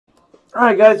All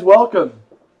right, guys, welcome.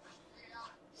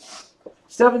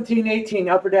 1718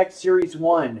 Upper Deck Series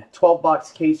 1,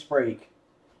 12-box case break,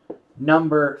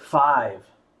 number 5.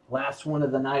 Last one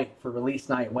of the night for release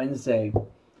night Wednesday.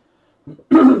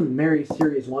 Merry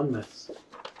Series 1 miss.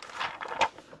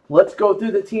 Let's go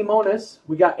through the team onus.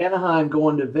 We got Anaheim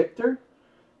going to Victor,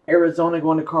 Arizona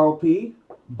going to Carl P,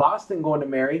 Boston going to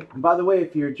Mary. And by the way,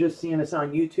 if you're just seeing us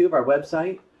on YouTube, our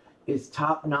website is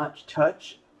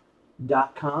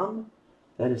topnotchtouch.com.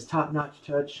 That is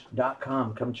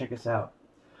topnotchtouch.com. Come check us out.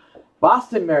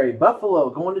 Boston Mary, Buffalo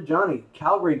going to Johnny,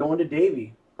 Calgary going to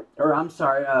Davey, going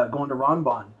to Ron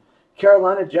Bon,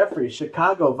 Carolina Jeffrey,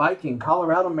 Chicago Viking,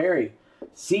 Colorado Mary,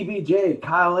 CBJ,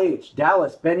 Kyle H,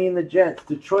 Dallas, Benny and the Jets,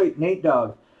 Detroit, Nate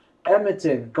Dogg,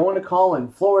 Edmonton, going to Colin,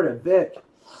 Florida, Vic,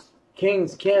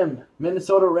 Kings, Kim,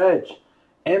 Minnesota Reg,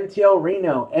 MTL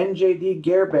Reno, NJD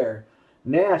Bear,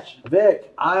 Nash,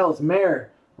 Vic, Isles,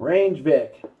 Mare, Range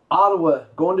Vic, Ottawa,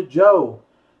 going to Joe,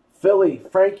 Philly,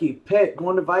 Frankie, Pitt,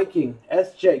 going to Viking,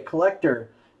 SJ, Collector,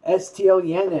 STL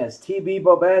Yanez, TB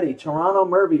Bobatti, Toronto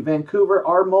Murphy, Vancouver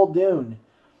R. Muldoon,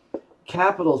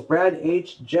 Capitals, Brad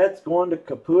H, Jets going to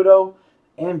Caputo,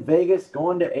 and Vegas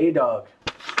going to A-Dog.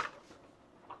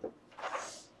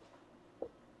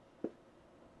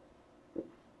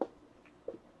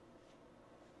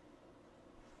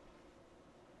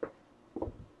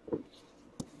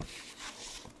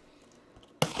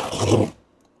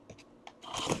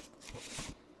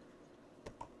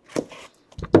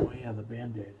 Oh yeah, the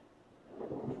Band-Aid.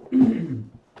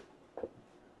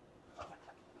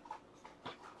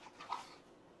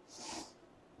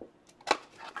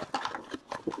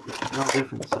 All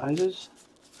different sizes.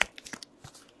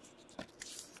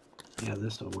 Yeah,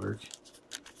 this will work.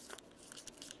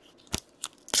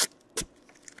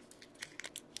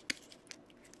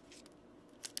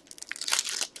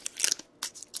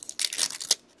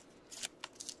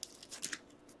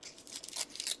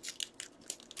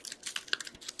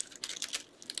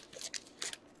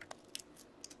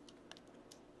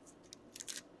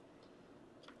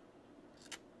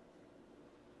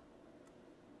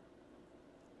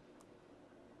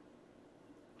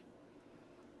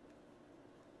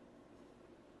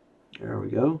 There we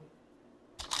go.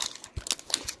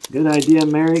 Good idea,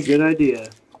 Mary. Good idea.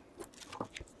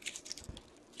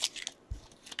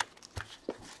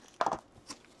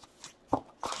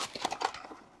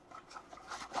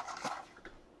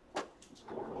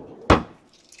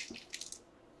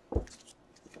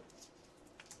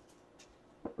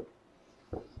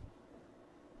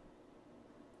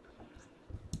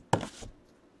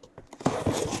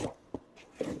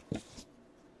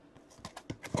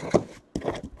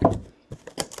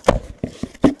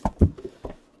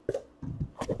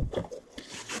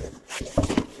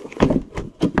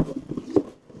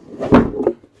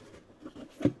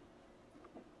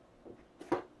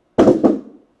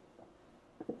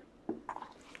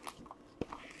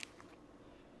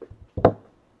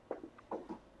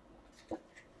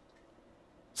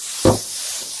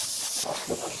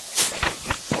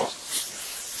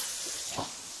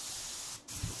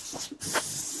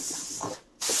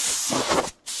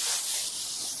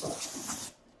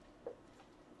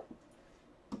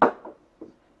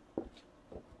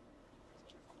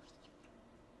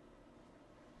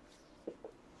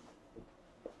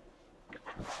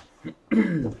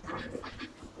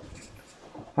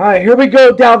 All right, here we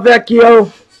go,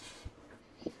 Dalvecchio.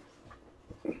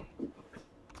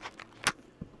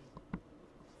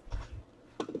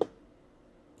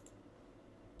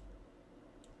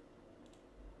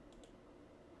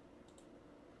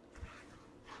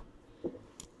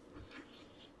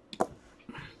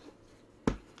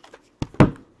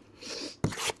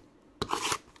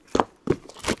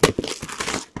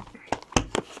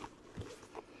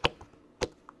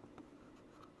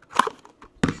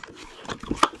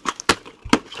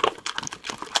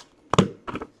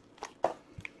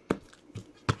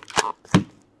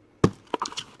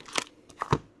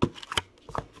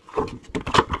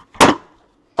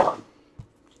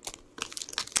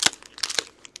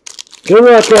 Good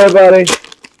luck, everybody.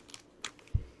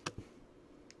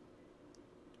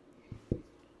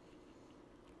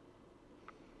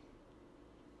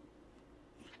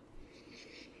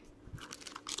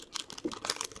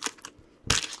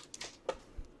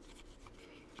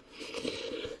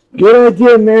 Good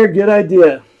idea, Mayor. Good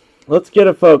idea. Let's get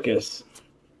a focus.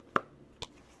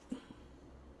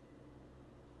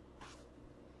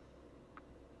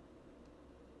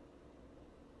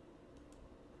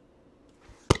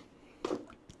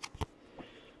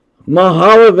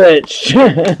 Mahalovich.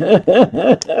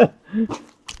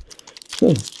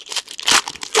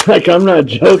 Like, I'm not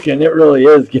joking. It really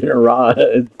is getting raw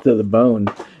to the bone.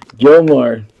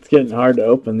 Gilmore. It's getting hard to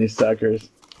open these suckers.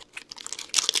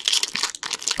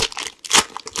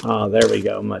 Oh, there we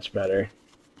go. Much better.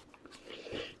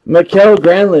 Mikael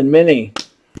Granlund mini.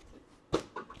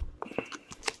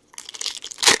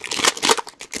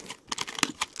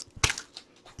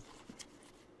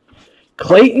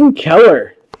 Clayton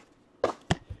Keller.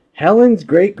 Helen's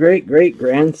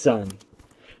great-great-great-grandson.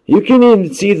 You can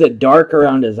even see the dark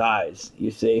around his eyes,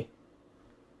 you see.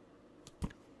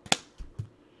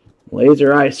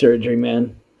 Laser eye surgery,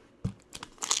 man.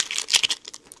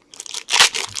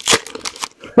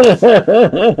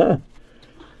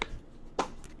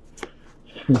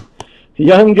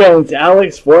 Young Guns,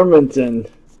 Alex Formanton.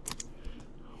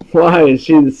 Why? Is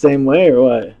she the same way or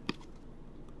what?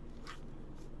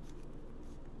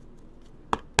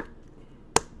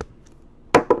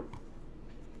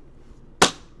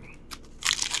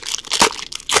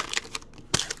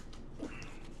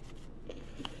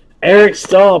 Eric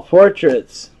Stahl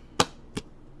portraits.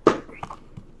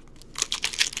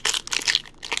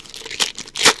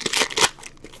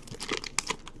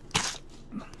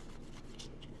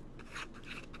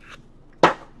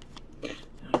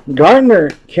 Gardner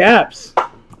caps.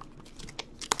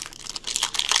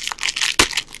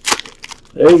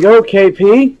 There you go,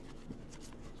 KP.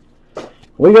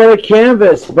 We got a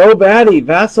canvas. Bo Batty,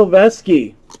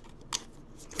 Vasilevsky.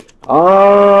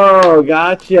 Oh,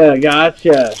 gotcha.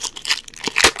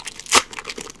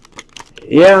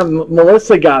 Yeah,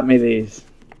 Melissa got me these.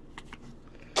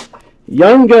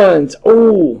 Young Guns.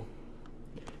 Oh,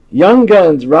 Young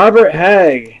Guns, Robert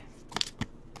Hagg.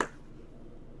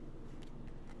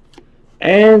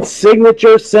 And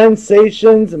Signature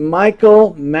Sensations,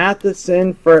 Michael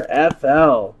Matheson for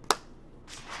FL.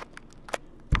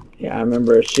 Yeah, I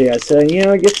remember I said, you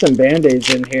know, get some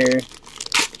Band-Aids in here.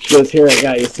 She goes, here, I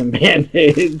got you some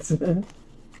Band-Aids.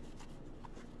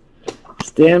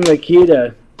 Stan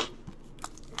Mikita.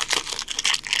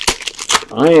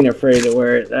 I ain't afraid to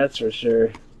wear it, that's for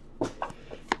sure.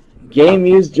 Game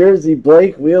used jersey,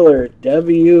 Blake Wheeler,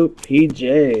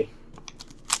 WPJ.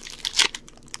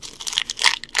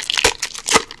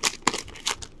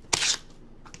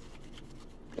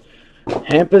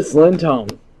 Hampus Lindholm.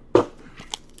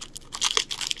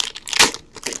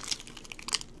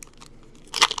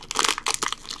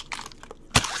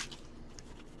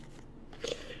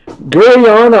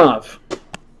 Gurionov.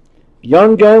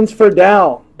 Young Guns for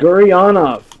Dow.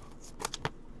 Gurionov.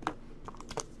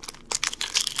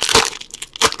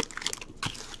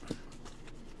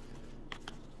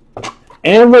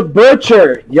 And the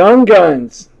Butcher. Young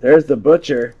Guns. There's the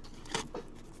Butcher.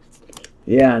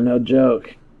 Yeah, no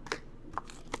joke.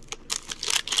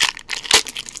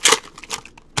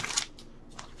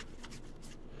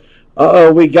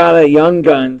 Uh-oh, we got a Young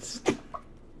Guns.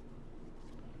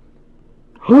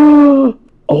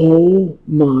 Oh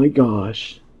my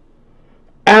gosh.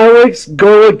 Alex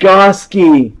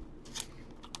Goligoski.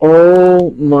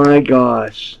 Oh my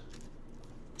gosh.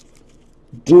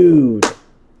 Dude.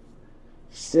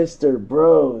 Sister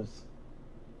bros.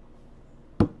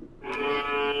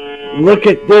 Look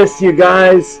at this, you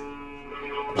guys.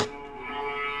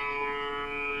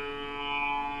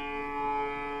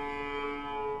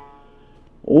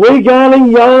 We got a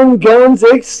Young Guns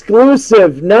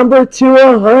exclusive, number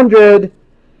 200,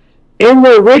 in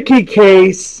the Ricky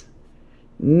case,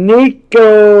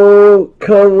 Nico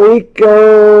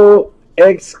Kaliko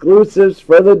exclusives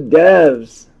for the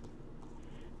Devs,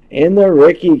 in the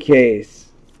Ricky case.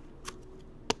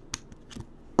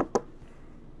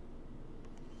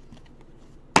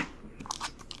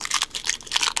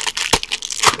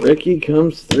 Ricky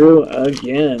comes through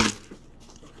again.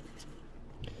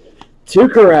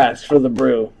 Tukaras for the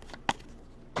Brew.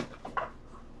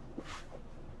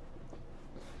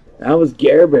 That was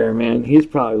Gare Bear, man. He's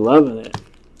probably loving it.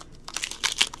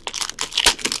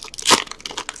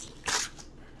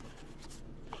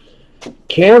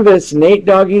 Canvas, Nate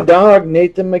Doggy Dog,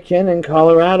 Nathan McKinnon,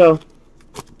 Colorado.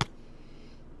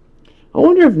 I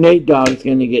wonder if Nate Dogg's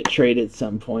going to get traded at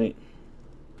some point.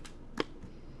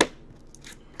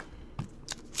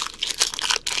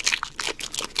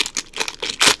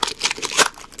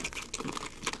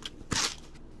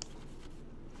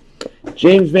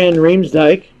 James Van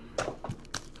Riemsdyk.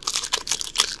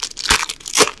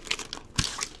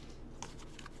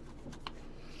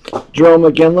 Jerome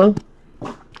McGinley.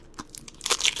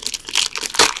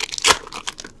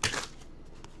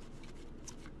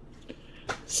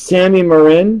 Sammy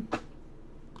Marin.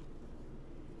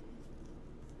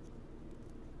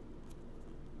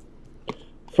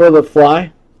 For the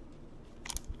Fly.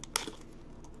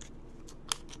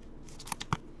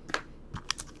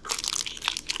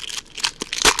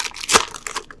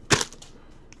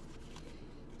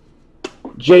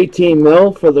 JT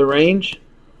Mill for the range.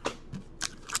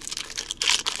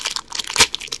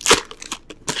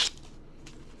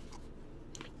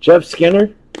 Jeff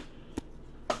Skinner.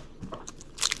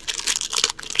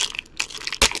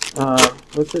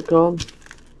 What's it called?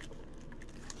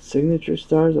 Signature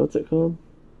Stars? What's it called?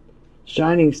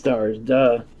 Shining Stars,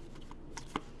 duh.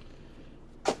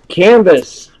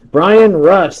 Canvas. Brian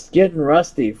Rust, getting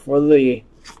rusty for the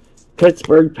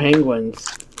Pittsburgh Penguins.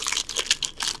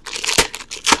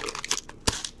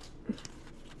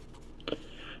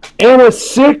 And a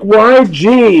sick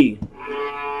YG.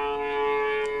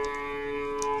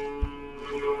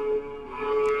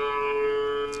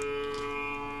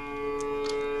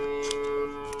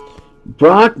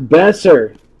 Brock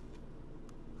Besser.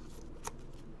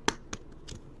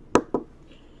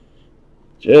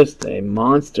 Just a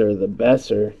monster, the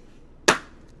Besser.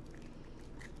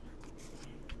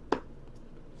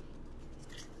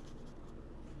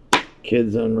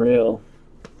 Kid's unreal.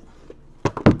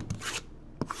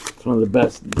 It's one of the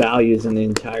best values in the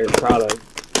entire product.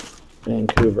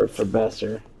 Vancouver for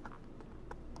Besser.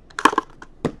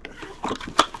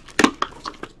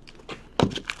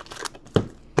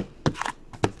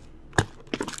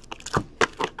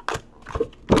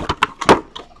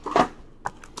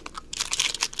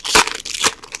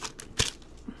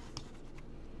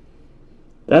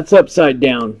 That's upside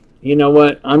down. You know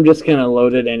what? I'm just going to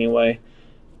load it anyway.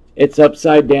 It's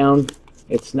upside down.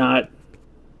 It's not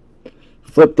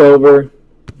flipped over.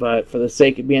 But for the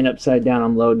sake of being upside down,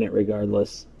 I'm loading it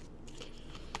regardless.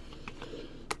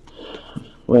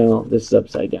 Well, this is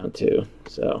upside down too.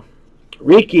 So,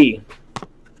 Riki.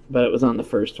 But it was on the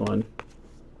first one.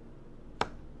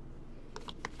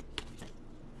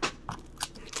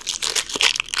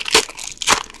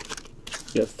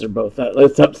 Yes, they're both.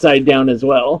 It's upside down as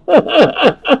well.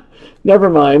 Never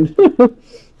mind.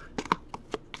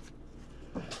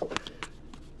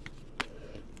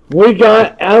 We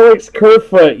got Alex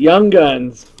Kerfoot, Young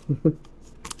Guns,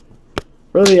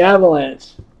 for the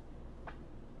Avalanche.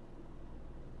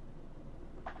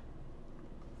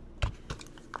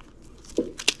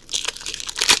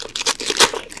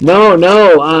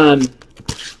 No.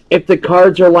 If the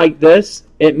cards are like this,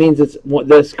 it means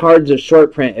this card's a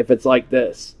short print if it's like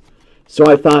this. So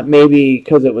I thought maybe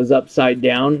because it was upside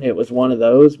down, it was one of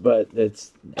those, but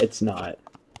it's not.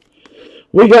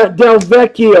 We got Del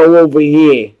Vecchio over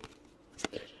here.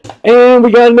 And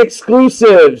we got an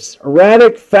exclusives.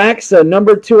 Radek Faksa,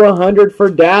 number 200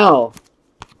 for Dal.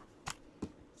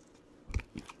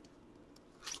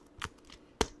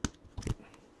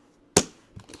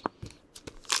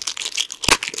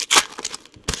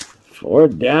 For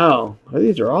Dow. Oh,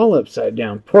 these are all upside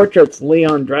down. Portraits,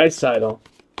 Leon Draisaitl.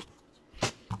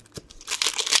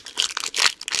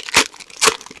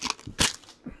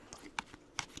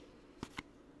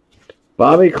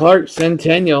 Bobby Clark,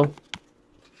 Centennial.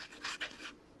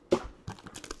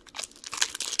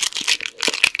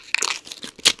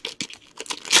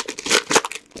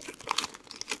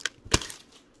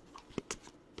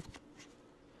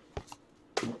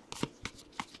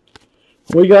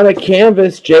 We got a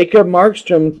canvas, Jacob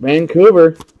Markstrom,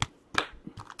 Vancouver.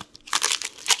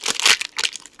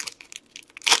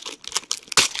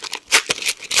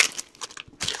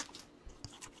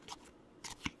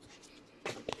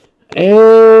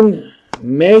 And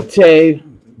Mate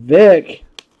Vic,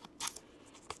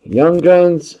 Young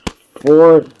Guns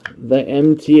for the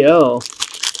MTL.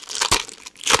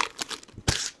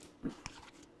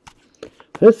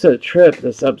 This is a trip,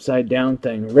 this upside down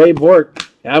thing. Ray Bork,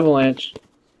 Avalanche.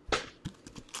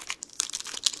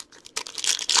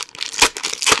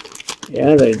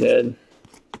 Yeah, they did.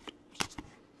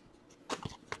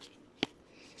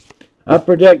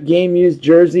 Upper Deck Game Used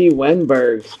Jersey,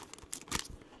 Wenbergs.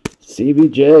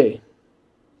 CBJ.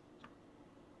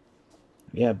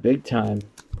 Yeah, big time.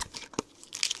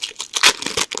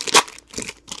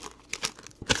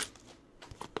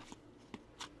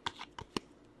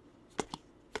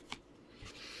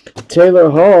 Taylor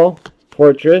Hall,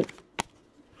 portrait.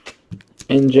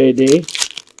 NJD.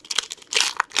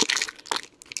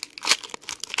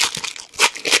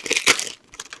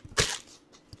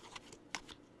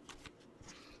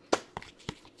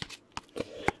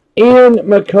 Ian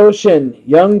McCoshen,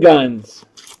 Young Guns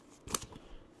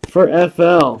for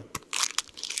FL.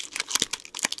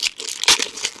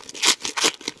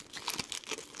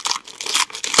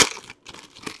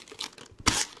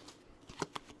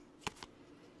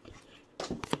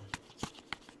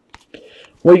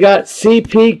 We got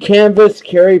CP Canvas,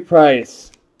 Carey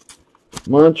Price.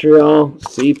 Montreal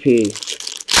CP.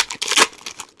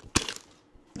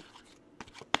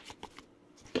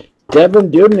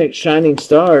 Devin Dubnyk, Shining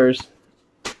Stars.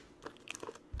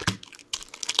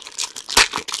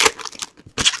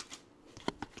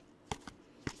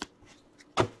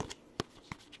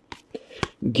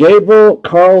 Gabriel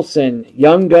Carlson,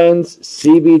 Young Guns,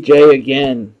 CBJ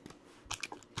again.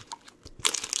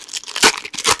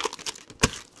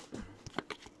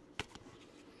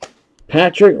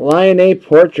 Patrick Laine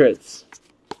Portraits,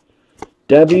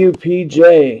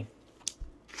 WPJ,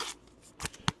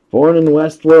 Born in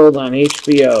Westworld on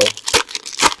HBO.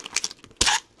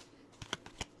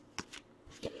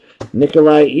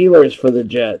 Nikolai Ehlers for the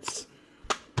Jets.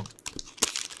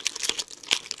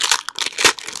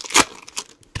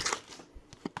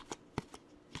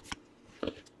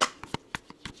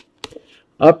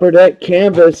 Upper Deck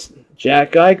Canvas,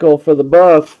 Jack Eichel for the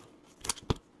Buff.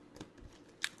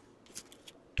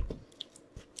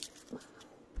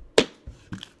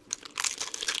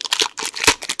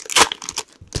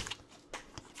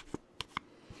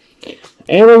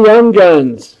 And the Young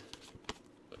Guns,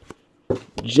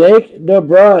 Jake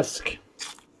DeBrusk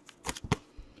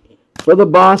for the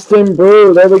Boston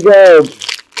Brew. There we go.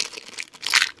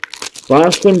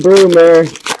 Boston Brew, Mary.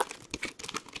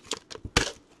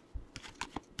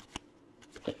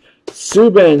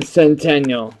 Subban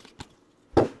Centennial.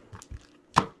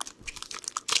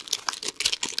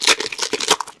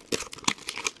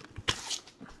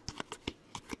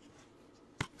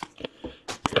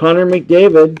 Connor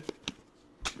McDavid.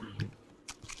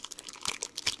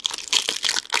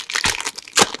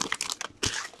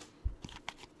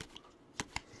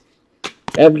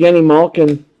 Evgeny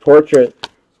Malkin portrait.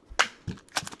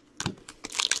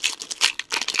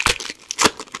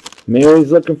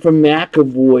 Mary's looking for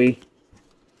McAvoy.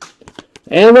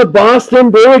 And the Boston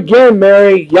Brew again,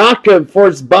 Mary. Jakob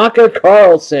Forsbacka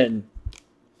Carlson.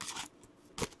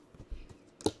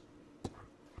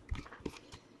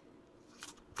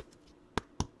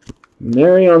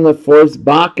 Mary on the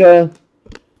Forsbacka.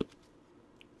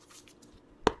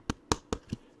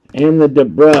 And the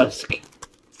DeBrusk.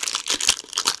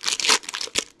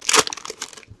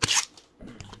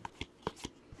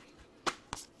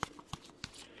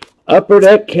 Upper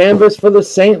Deck Canvas for the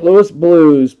St. Louis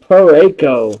Blues,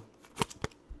 Parayko.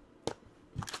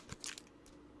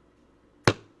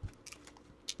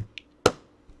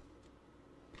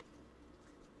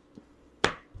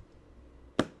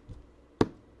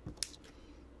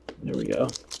 There we go.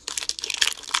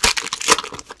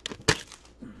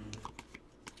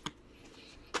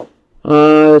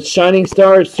 Shining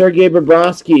Stars, Sergei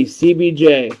Bobrovsky,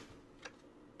 CBJ.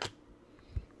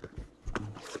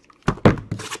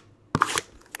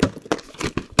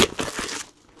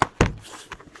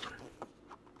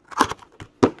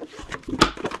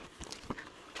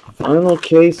 Final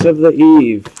case of the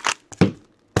eve.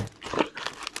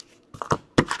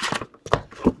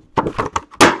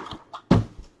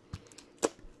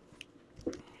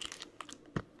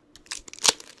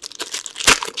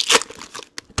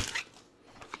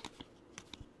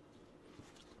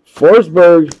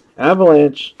 Forsberg,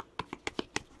 Avalanche.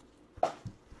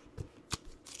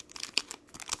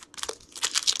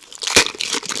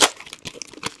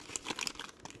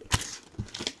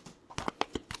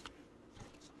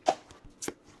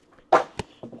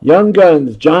 Young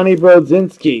Guns, Johnny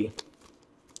Brodzinski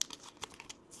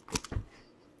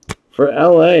for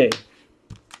LA.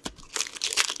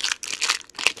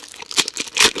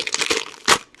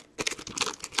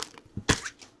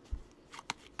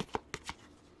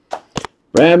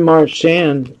 Brad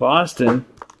Marchand, Boston.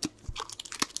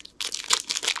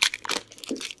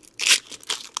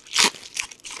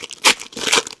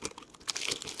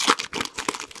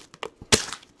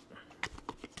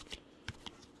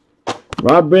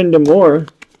 Rob Brind'Amour.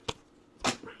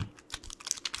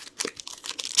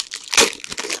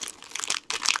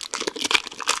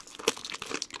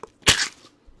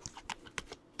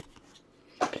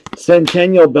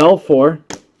 Centennial Belfour.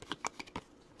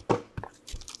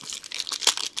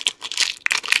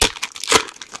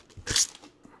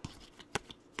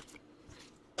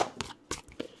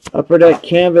 Upper Deck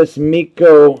Canvas,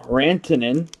 Mikko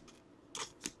Rantanen.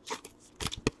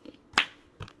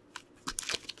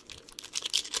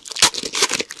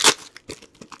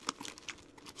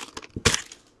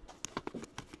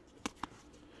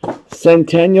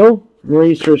 Centennial,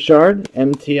 Maurice Richard,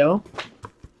 MTL.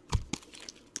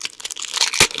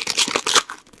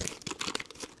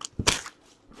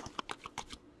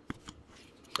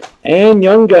 And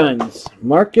Young Guns,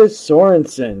 Marcus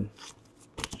Sorensen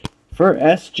for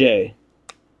SJ.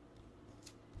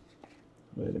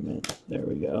 Wait a minute. There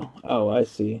we go. Oh, I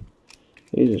see.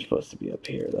 These are supposed to be up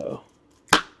here, though.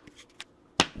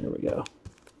 There we go.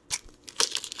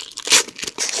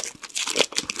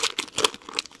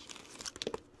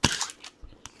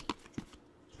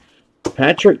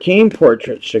 Patrick Kane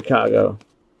portrait, Chicago.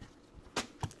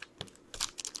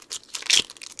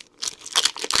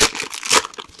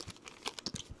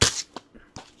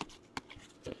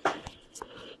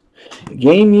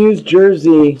 Game used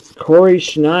jersey, Corey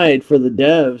Schneid for the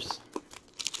Devs.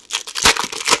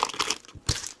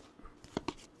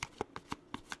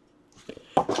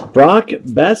 Brock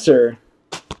Besser,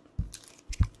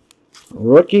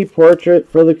 rookie portrait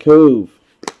for the Couve.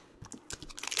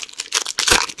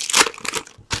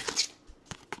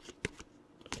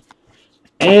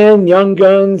 And Young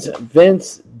Guns,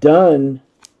 Vince Dunn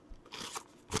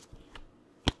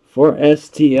for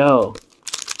STL.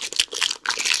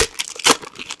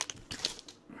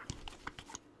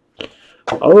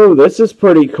 Oh, this is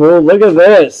pretty cool. Look at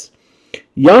this.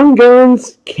 Young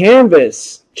Guns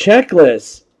Canvas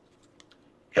Checklist.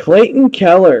 Clayton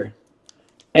Keller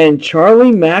and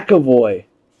Charlie McAvoy.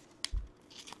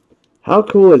 How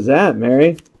cool is that,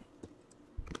 Mary?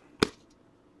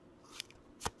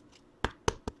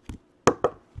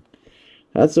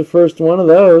 That's the first one of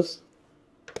those.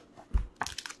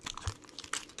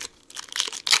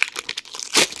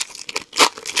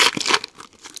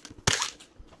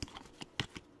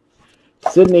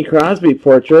 Sidney Crosby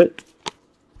portrait.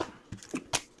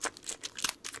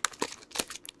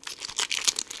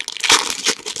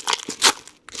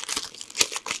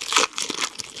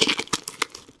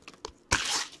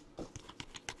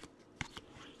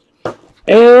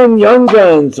 And Young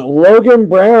Guns, Logan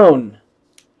Brown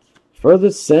for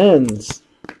the Sens.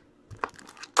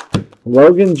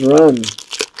 Logan's Run.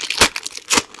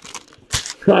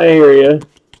 I hear ya.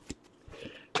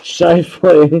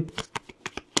 Shifley.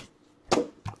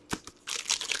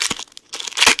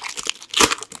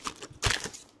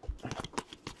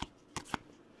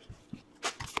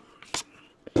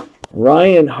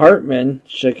 Ryan Hartman,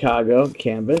 Chicago,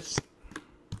 canvas.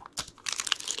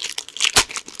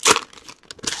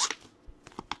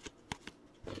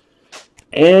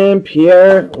 And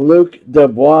Pierre-Luc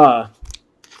Dubois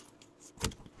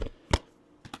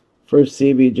for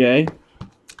CBJ.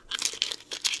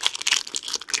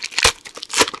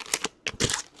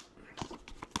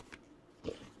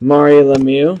 Mario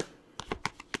Lemieux.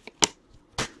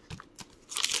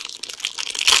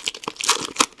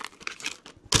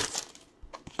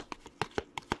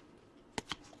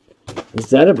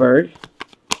 Zetterberg.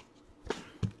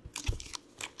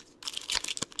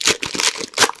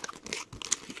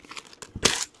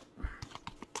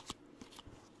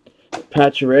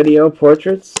 Pacioretty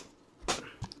portraits.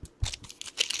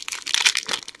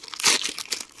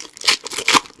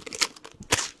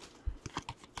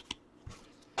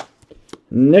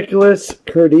 Nicholas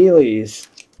Kurdelis.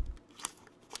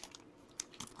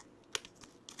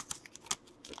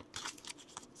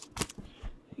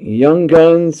 Young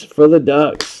Guns for the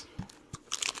Ducks.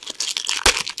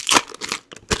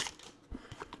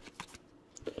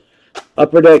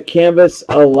 Upper Deck Canvas,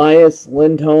 Elias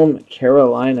Lindholm,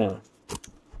 Carolina.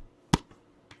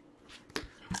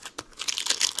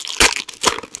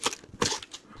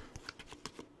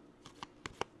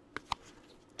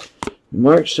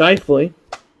 Mark Scheifele.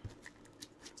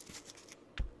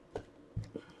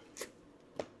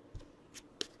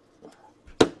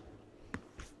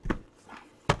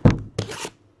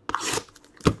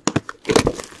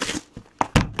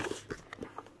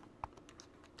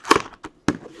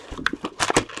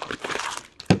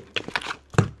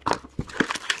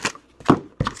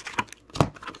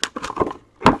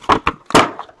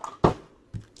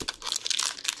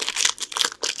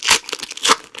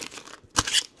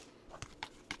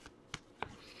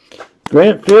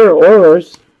 Grant Fuhr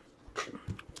Oilers.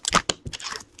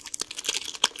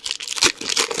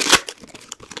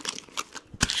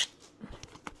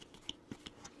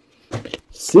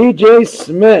 CJ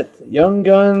Smith, Young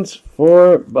Guns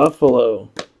for Buffalo.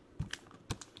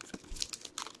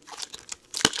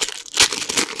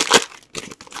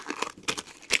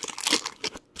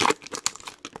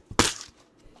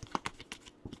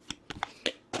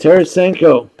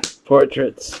 Tarasenko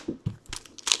portraits.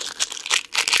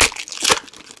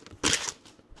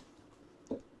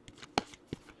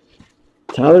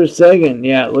 Tyler Seguin,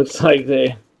 yeah, it looks like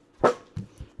the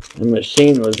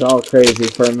machine was all crazy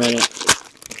for a minute.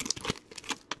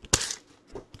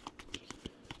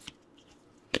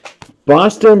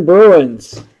 Boston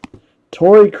Bruins,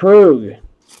 Torrey Krug.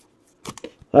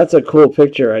 That's a cool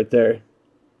picture right there.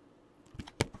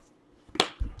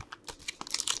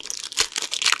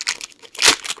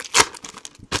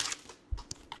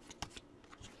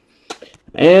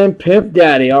 And Pimp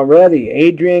Daddy already.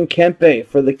 Adrian Kempe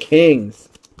for the Kings.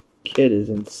 Kid is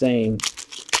insane.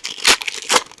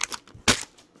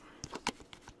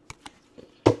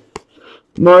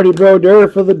 Marty Brodeur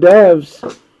for the Devs.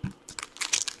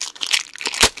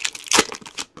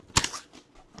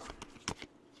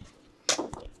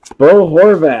 Bo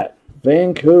Horvat,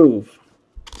 Vancouver.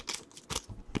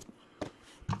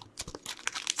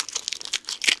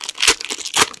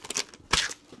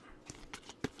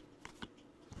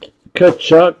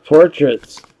 Kachuk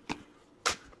Portraits.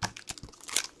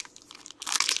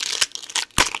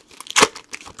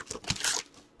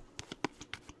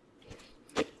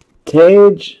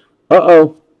 Tage.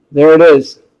 Uh-oh. There it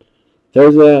is.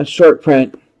 There's a short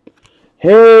print.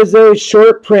 Here's a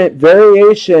short print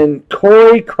variation.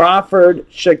 Corey Crawford,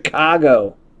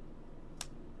 Chicago.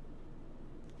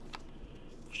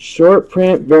 Short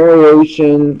print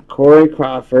variation. Corey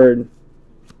Crawford,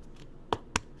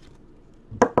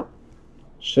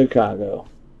 Chicago.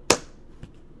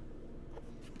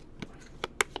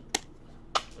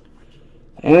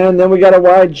 And then we got a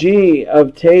YG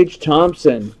of Tage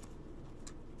Thompson.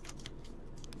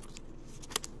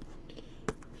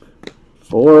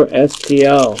 For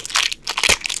STL.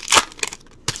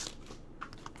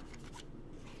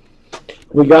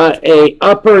 We got a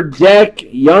Upper Deck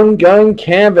Young Gun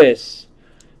canvas.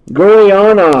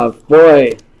 Gurionov,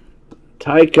 boy.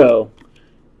 Tycho.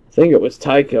 I think it was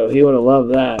Tycho. He would have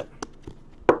loved that.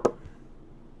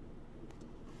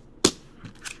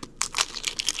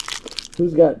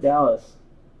 Who's got Dallas?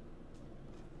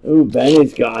 Ooh,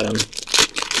 Benny's got him.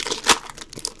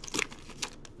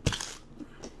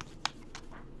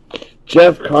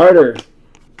 Jeff Carter.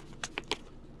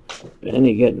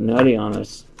 Benny getting nutty on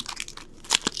us.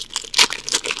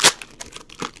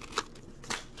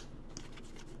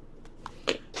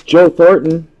 Joe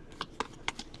Thornton.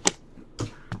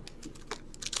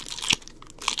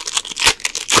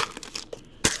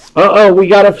 Uh-oh, we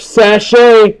got a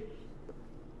sachet.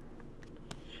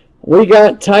 We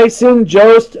got Tyson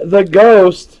Jost the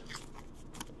Ghost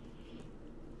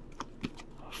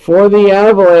for the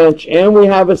Avalanche, and we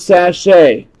have a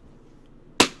sachet.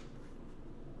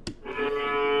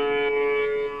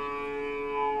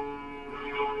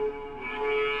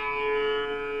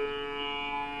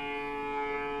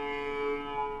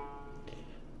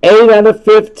 Eight out of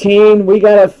 15. We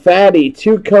got a fatty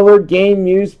 2-color game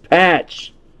used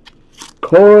patch.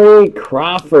 Corey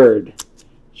Crawford,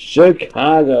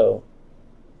 Chicago.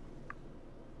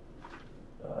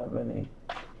 Do I have any?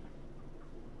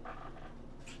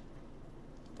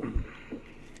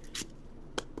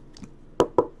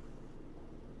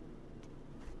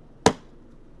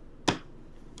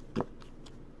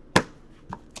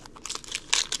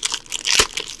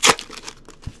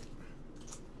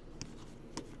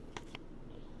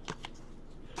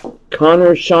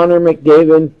 Connor Shauner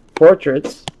McDavid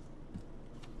portraits.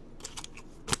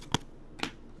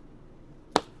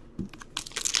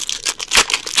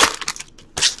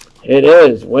 It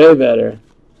is way better.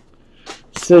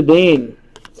 Sedin,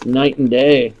 it's night and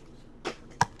day.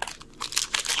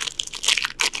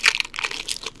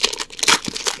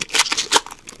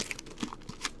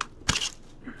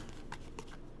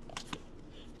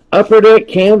 Upper Deck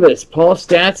canvas, Paul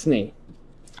Stastny.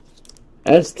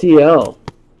 STL.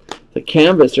 The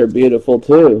canvas are beautiful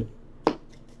too.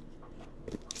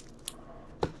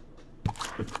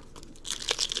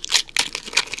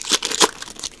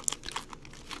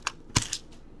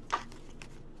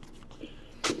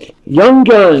 Young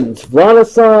Guns,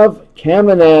 Vladislav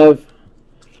Kamenev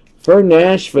for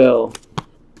Nashville.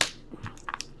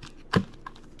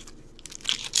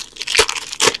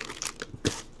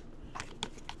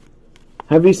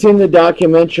 Have you seen the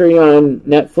documentary on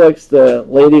Netflix, The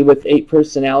Lady with 8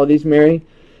 Personalities, Mary?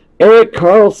 Erik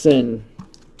Karlsson.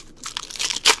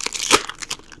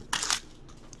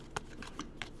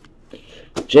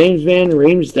 James Van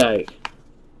Riemsdyk.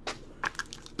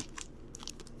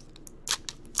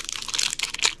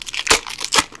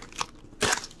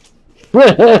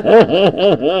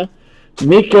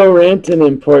 Mikko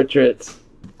Rantanen portraits.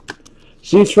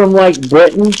 She's from like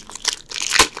Britain.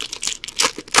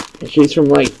 She's from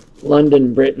like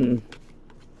London, Britain.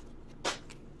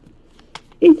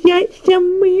 Is that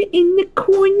somewhere in the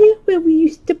corner where we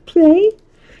used to play?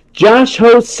 Josh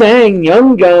Ho-Sang,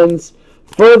 Young Guns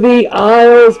for the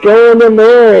Isles going to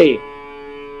Mary.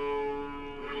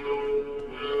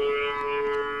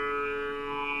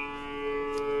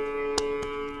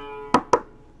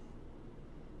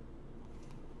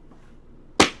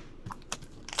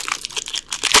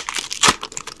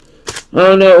 I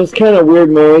don't know, it was kind of weird,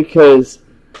 Mary, because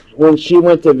when she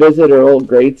went to visit her old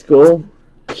grade school,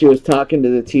 she was talking to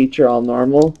the teacher all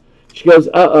normal. She goes,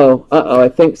 uh-oh, I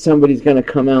think somebody's going to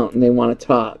come out and they want to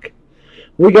talk.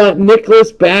 We got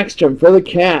Nicholas Backstrom for the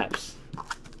Caps.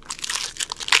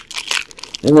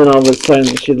 And then all of a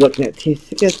sudden she's looking at T.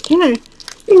 She goes, Dad,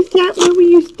 is that where we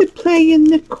used to play in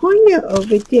the corner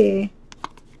over there?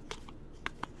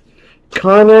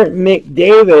 Connor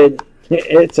McDavid.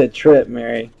 It's a trip,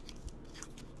 Mary.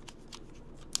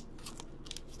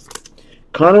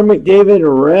 Connor McDavid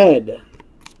red.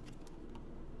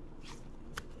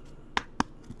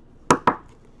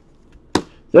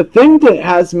 The thing that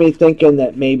has me thinking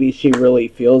that maybe she really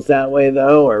feels that way,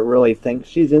 though, or really thinks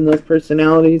she's in those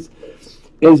personalities,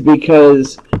 is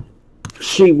because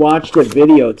she watched a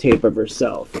videotape of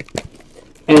herself.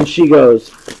 And she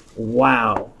goes,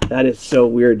 wow, that is so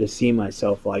weird to see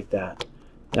myself like that.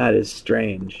 That is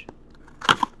strange.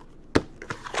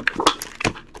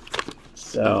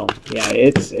 So, yeah,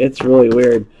 it's really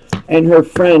weird. And her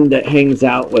friend that hangs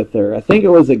out with her, I think it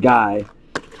was a guy,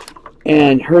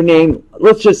 and her name,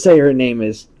 let's just say her name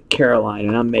is Caroline,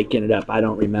 and I'm making it up, I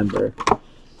don't remember.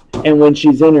 And when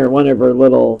she's in one of her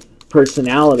little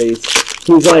personalities,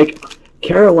 he's like,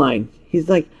 Caroline. He's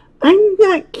like, I'm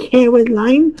not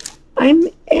Caroline, I'm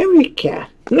Erica.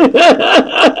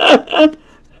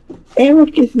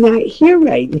 Erica's not here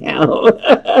right now.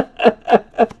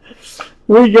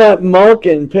 We got Mulk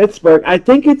in Pittsburgh. I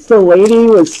think it's the lady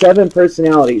with 7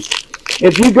 personalities.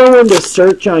 If you go into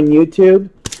search on YouTube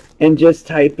and just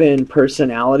type in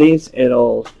personalities,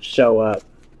 it'll show up.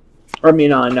 I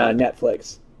mean on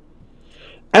Netflix.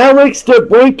 Alex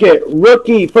DeBrincat,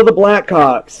 rookie for the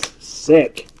Blackhawks.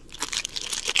 Sick.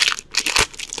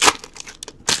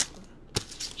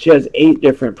 She has 8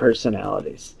 different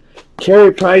personalities.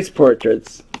 Carey Price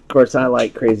portraits. Of course, I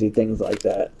like crazy things like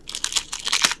that.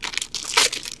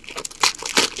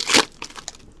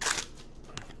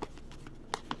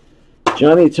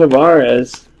 Johnny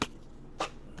Tavares.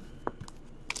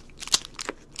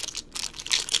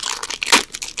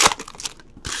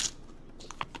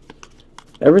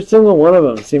 Every single one of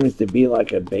them seems to be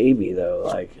like a baby, though,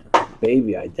 like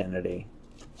baby identity.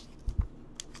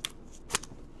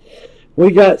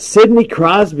 We got Sidney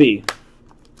Crosby.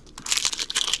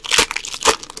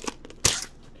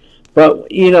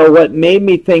 But, you know, what made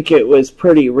me think it was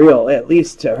pretty real, at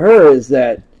least to her, is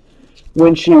that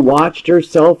when she watched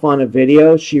herself on a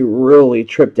video, she really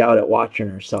tripped out at watching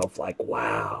herself. Like,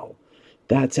 wow,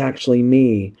 that's actually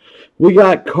me. We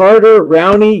got Carter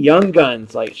Rowney Young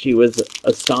Guns. Like, she was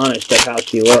astonished at how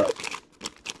she looked.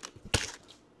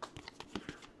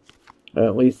 Or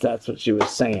at least that's what she was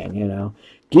saying, you know.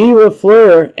 Guy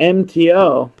Lafleur,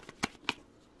 MTO.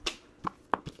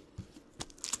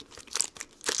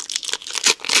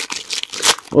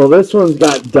 Well, this one's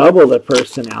got double the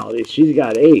personality. She's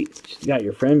got 8. She's got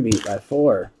your friend beat by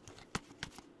 4.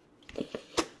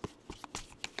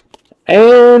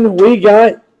 And we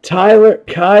got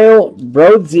Kyle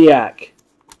Brodziak.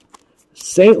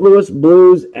 St. Louis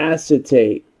Blues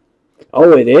acetate.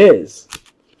 Oh, it is.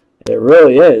 It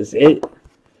really is.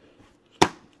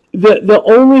 The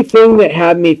only thing that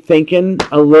had me thinking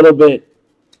a little bit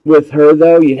with her,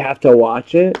 though, you'd have to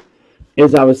watch it,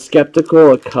 is I was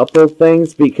skeptical of a couple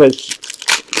things, because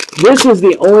this is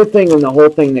the only thing in the whole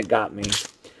thing that got me,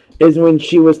 is when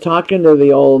she was talking to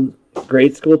the old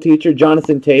grade school teacher,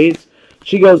 Jonathan Taze.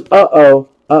 She goes, uh-oh,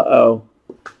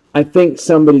 I think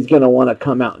somebody's going to want to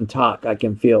come out and talk. I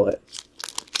can feel it.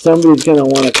 Somebody's going to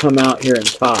want to come out here and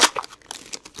talk.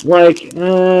 Like,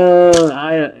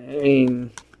 I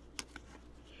mean,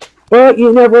 but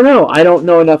you never know. I don't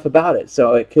know enough about it,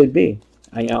 so it could be.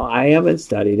 I haven't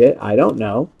studied it. I don't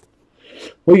know.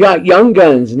 We got Young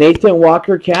Guns, Nathan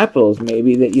Walker Capitals.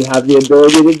 Maybe that you have the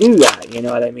ability to do that. You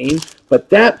know what I mean? But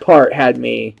that part had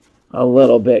me a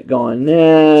little bit going,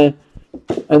 nah.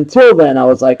 Until then, I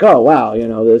was like, oh, wow, you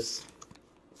know, this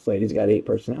lady's got 8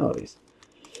 personalities.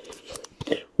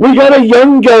 We got a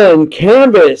Young Gun,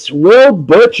 Canvas, Will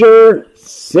Butcher,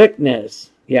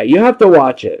 Sickness. Yeah, you have to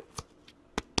watch it.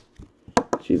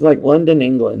 She's like London,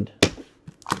 England.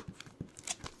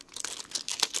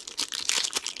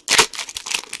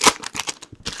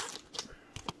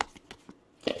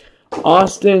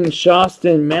 Austin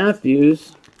Shoston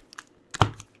Matthews.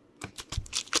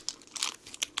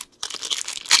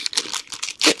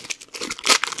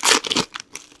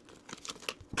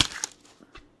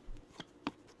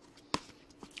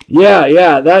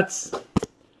 Yeah, that's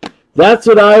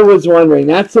what I was wondering.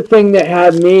 That's the thing that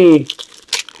had me.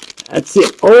 That's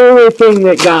the only thing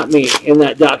that got me in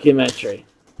that documentary.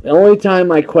 The only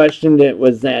time I questioned it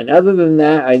was then. Other than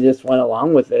that, I just went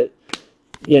along with it.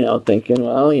 You know, thinking,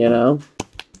 well, you know.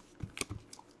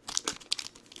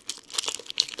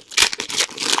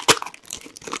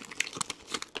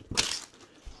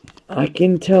 I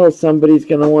can tell somebody's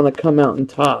going to want to come out and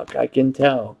talk. I can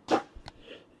tell.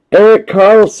 Erik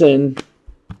Karlsson.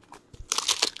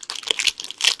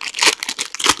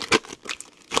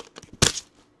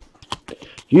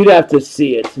 You'd have to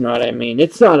see it, you know what I mean?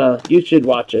 It's not a... You should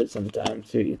watch it sometime,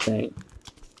 see what you think.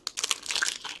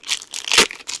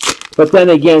 But then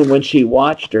again, when she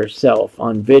watched herself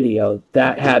on video,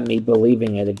 that had me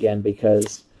believing it again,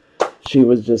 because she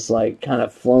was just like kind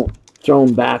of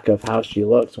thrown back of how she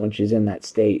looks when she's in that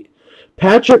state.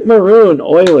 Patrick Maroon,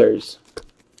 Oilers.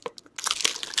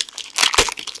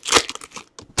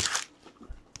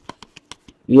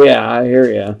 Yeah, I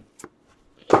hear ya.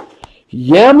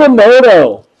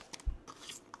 Yamamoto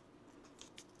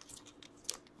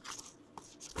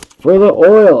for the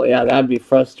Oil. Yeah, that'd be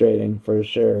frustrating for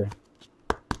sure.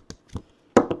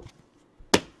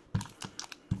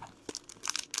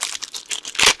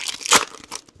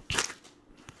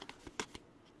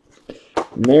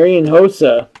 Marian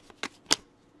Hossa.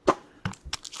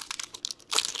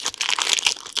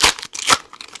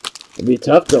 It'd be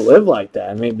tough to live like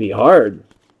that. It may be hard.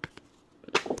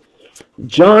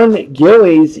 John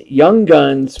Gillies, Young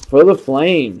Guns for the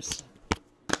Flames.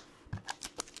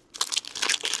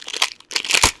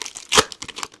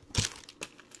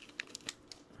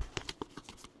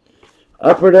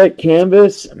 Upper Deck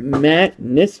Canvas, Matt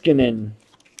Niskanen.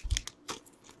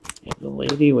 The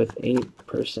lady with 8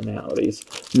 personalities.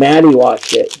 Maddie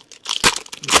watched it.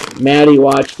 Maddie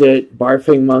watched it.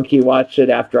 Barfing Monkey watched it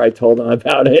after I told him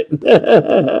about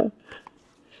it.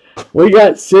 We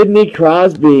got Sidney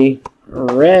Crosby,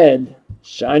 Red,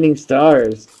 Shining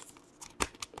Stars.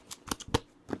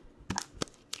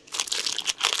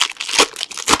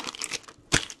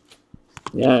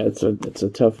 Yeah, it's a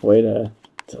tough way to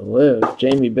live.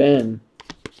 Jamie Benn.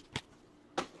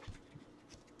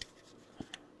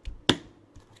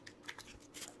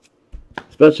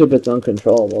 Especially if it's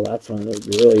uncontrollable. That's when it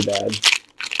would be really bad.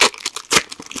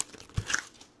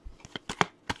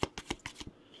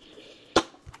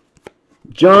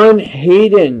 John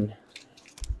Hayden.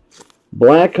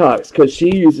 Blackhawks, because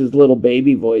she uses little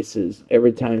baby voices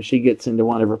every time she gets into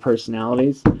one of her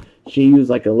personalities. She uses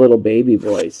like a little baby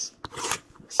voice.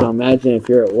 So imagine if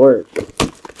you're at work.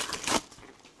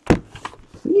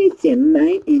 Listen,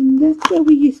 Martin, that's where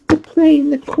we used to play in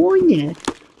the corner.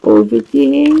 Over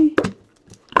there.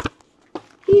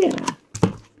 Yeah.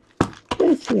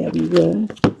 That's where we were.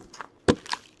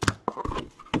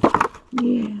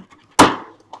 Yeah.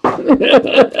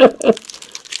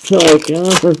 Like,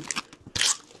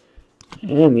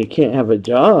 man, you can't have a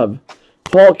job.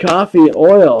 Paul Coffey,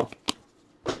 Oil.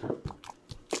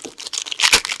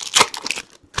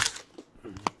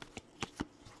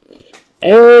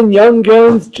 And Young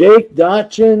Guns, Jake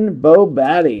Dotchin, Bo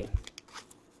Batty.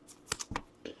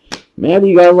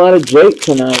 Maddie got a lot of Jake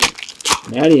tonight.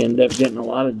 Maddie ended up getting a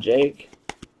lot of Jake.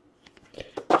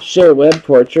 Shea Webb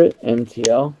Portrait,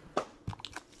 MTL.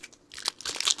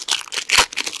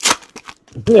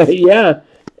 Yeah,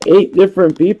 8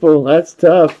 different people. That's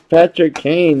tough. Patrick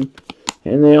Kane.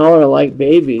 And they all are like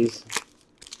babies.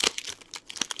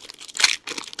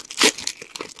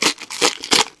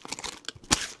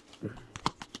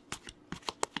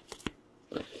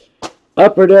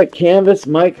 Upper Deck Canvas,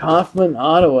 Mike Hoffman,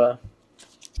 Ottawa.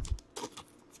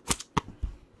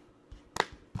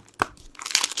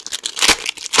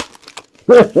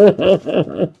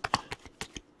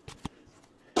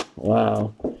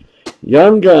 Wow.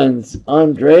 Young Guns,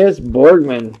 Andreas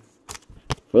Borgman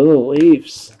for the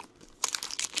Leafs.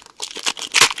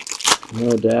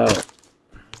 No doubt.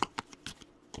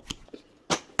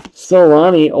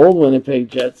 Solani, Old Winnipeg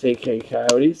Jets, AK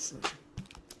Coyotes.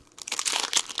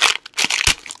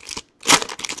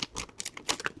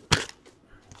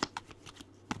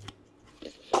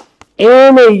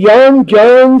 And a Young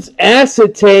Guns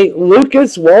acetate,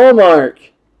 Lucas Wallmark.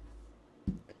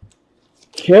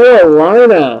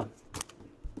 Carolina.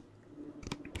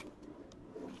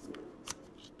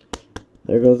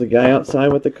 There goes the guy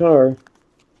outside with the car.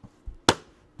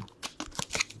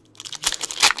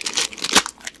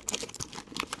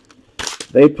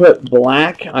 They put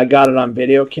black, I got it on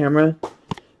video camera.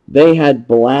 They had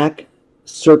black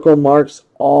circle marks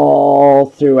all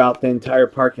throughout the entire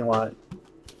parking lot.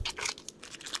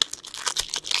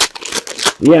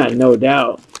 Yeah, no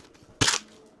doubt.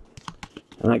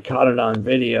 And I caught it on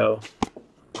video.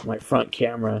 My front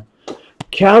camera.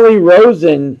 Callie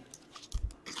Rosen.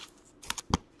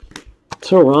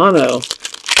 Toronto.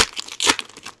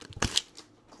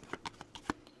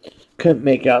 Couldn't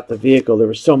make out the vehicle. There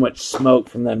was so much smoke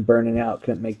from them burning out.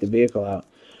 Couldn't make the vehicle out.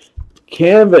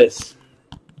 Canvas.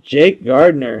 Jake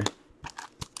Gardner.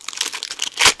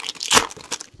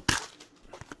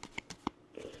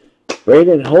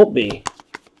 Braden Holtby.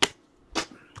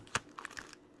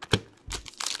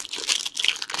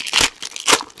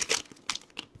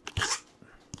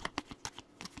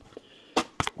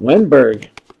 Wenberg.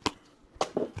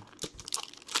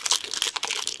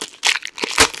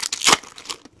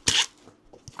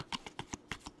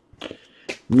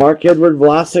 Mark Edward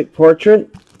Vlasic Portrait.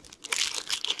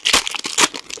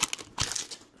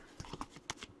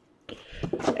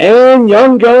 And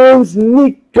Young Guns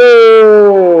Nico.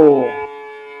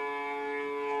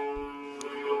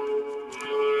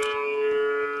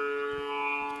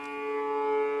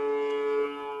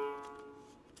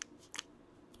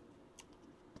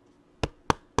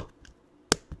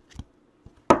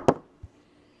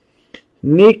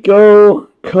 Nico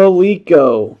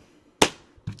Coleco.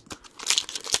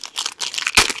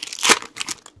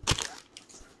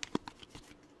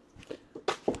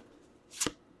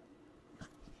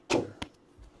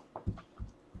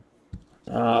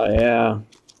 Oh, yeah.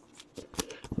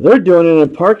 They're doing it in a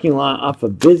parking lot off a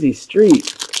busy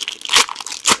street.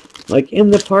 Like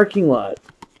in the parking lot.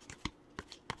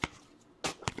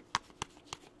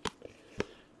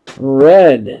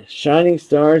 Red. Shining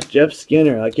Stars, Jeff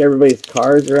Skinner. Like everybody's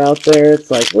cars are out there. It's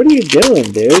like, what are you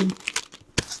doing, dude?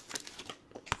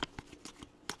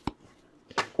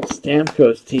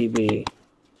 Stamkos TV.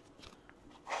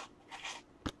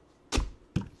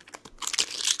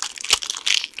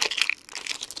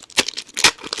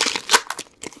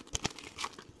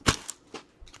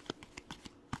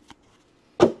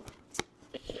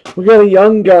 We got a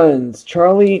Young Guns,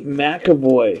 Charlie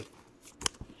McAvoy.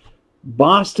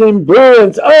 Boston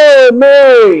Bruins. Oh,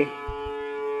 Mary!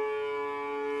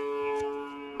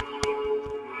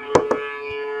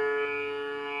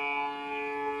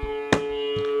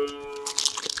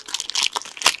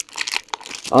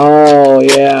 Oh,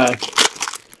 yeah.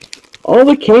 All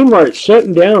the Kmart's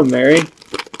shutting down, Mary.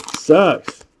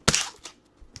 Sucks.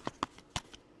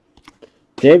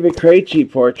 David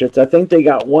Krejci portraits. I think they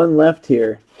got one left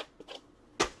here.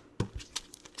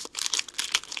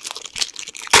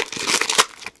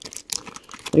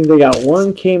 I think they got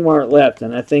one Kmart left,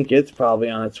 and I think it's probably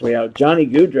on its way out. Johnny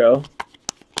Gaudreau.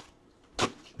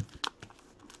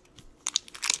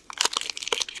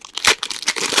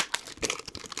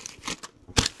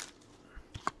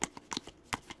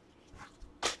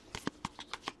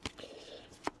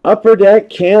 Upper Deck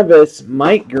Canvas,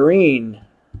 Mike Green.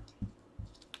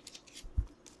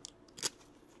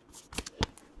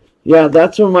 Yeah,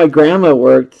 that's when my grandma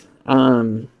worked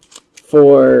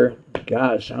for,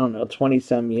 gosh, I don't know,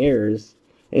 20-some years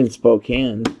in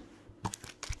Spokane.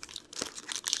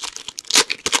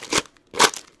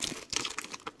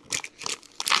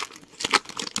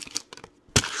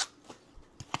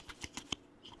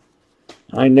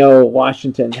 I know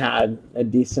Washington had a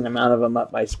decent amount of them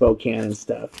up by Spokane and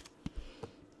stuff.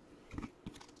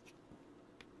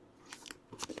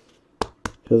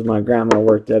 Because my grandma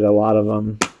worked at a lot of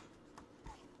them.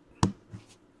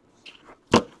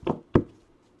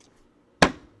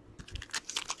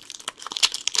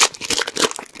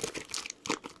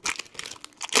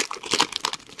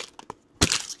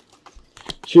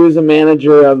 She was a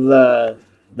manager of the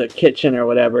kitchen or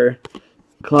whatever.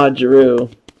 Claude Giroux.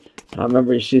 I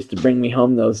remember she used to bring me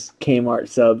home those Kmart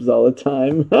subs all the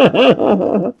time.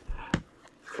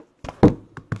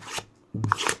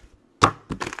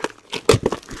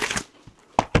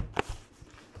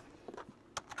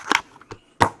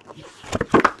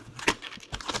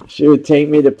 She would take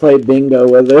me to play bingo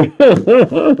with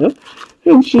her.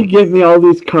 And she'd give me all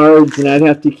these cards, and I'd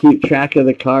have to keep track of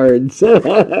the cards.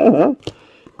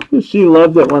 She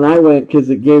loved it when I went because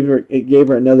it gave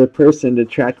her another person to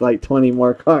track like 20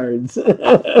 more cards.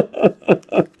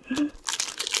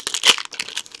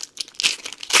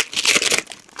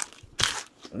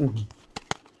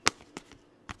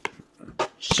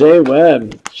 Shea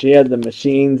Webb, she had the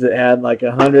machines that had like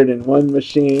 101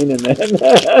 machine, and then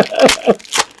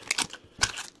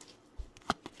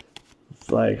it's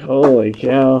like, holy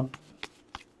cow,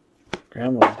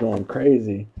 Grandma's going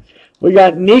crazy. We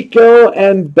got Nico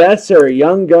and Besser,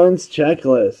 Young Guns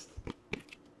checklist.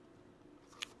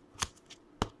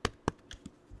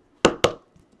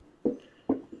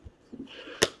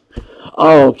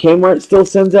 Oh, Kmart still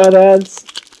sends out ads?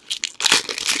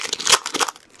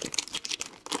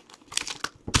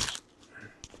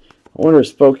 I wonder if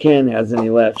Spokane has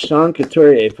any left. Sean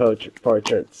Couturier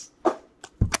portraits.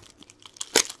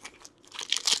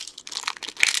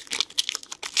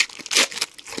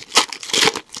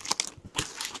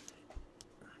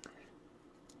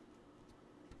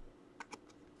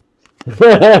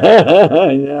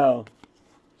 I know.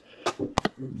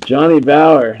 Johnny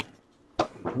Bauer,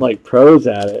 like pros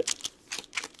at it.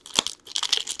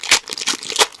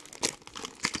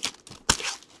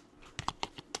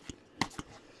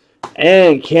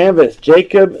 And canvas,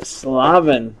 Jacob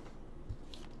Slavin,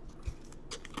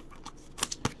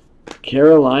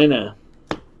 Carolina.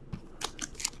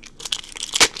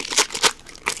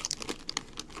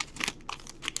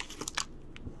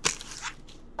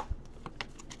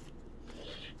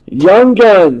 Young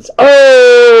Guns.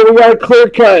 Oh! Hey, we got a clear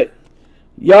cut.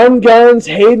 Young Guns,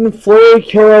 Hayden Fleury,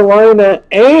 Carolina,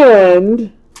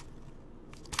 and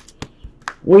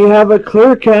we have a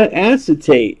clear cut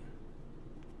acetate.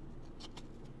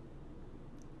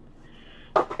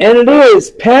 And it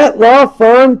is Pat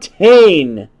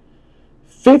LaFontaine.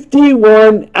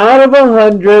 51 out of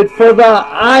 100 for the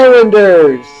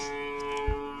Islanders.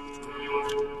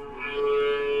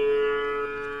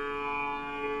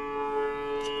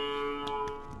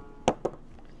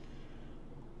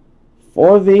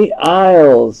 For the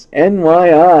Isles,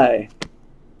 NYI.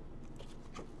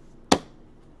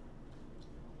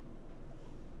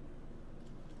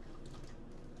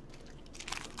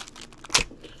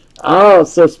 Oh,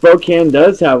 so Spokane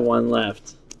does have one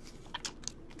left.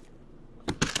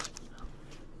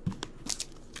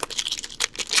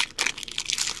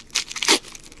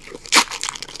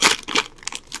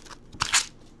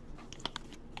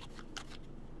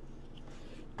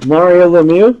 Mario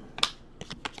Lemieux.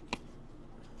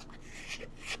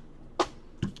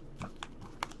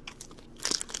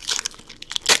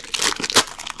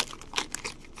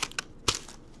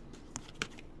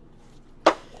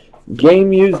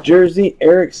 Game used jersey,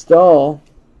 Eric Stahl.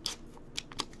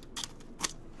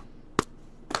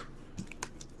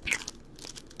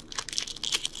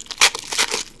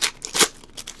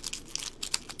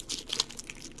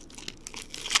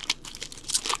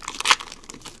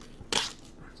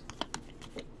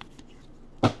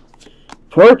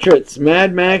 Portraits,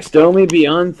 Mad Max Domi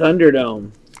Beyond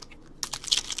Thunderdome.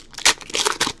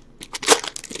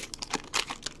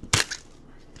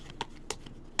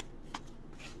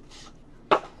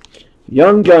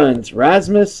 Young Guns,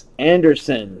 Rasmus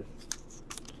Anderson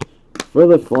for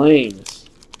the Flames.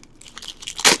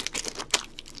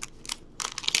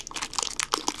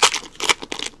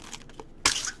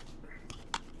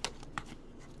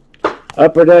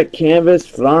 Upper Deck Canvas,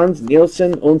 Franz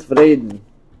Nielsen und Frieden.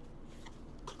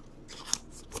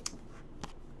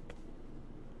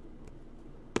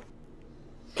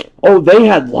 Oh, they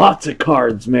had lots of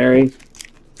cards, Mary.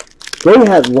 They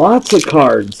had lots of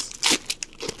cards.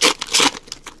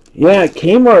 Yeah,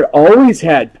 Kmart always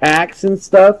had packs and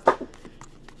stuff.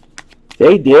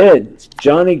 They did.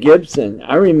 Johnny Gibson.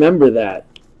 I remember that.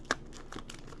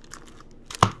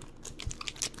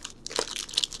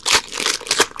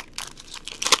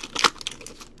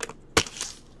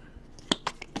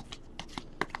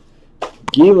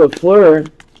 Guy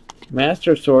Lafleur.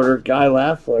 Master Sorter. Guy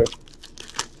Lafleur.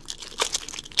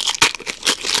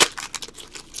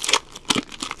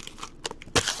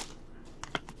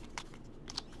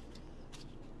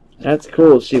 That's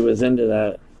cool she was into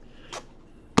that.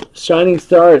 Shining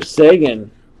Star Sagan.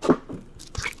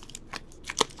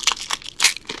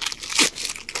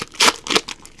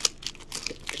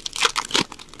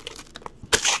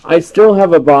 I still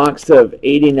have a box of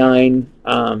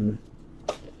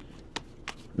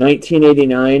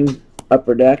 1989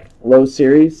 Upper Deck Low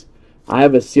Series. I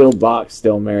have a sealed box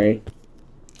still, Mary.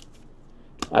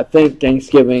 I think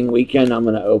Thanksgiving weekend I'm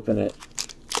going to open it.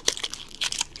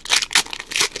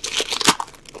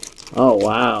 Oh,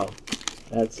 wow.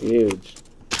 That's huge.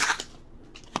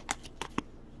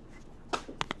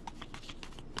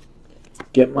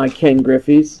 Get my Ken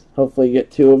Griffey's. Hopefully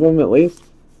get 2 of them at least.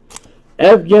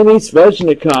 Evgeny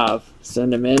Svechnikov.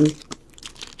 Send him in.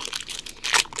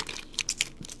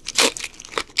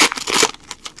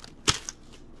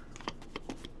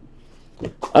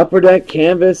 Upper Deck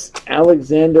Canvas.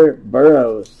 Alexander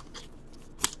Burrows.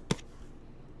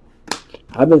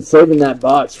 I've been saving that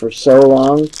box for so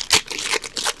long.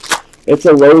 It's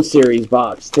a low series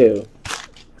box too,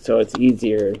 so it's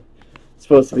easier. It's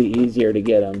supposed to be easier to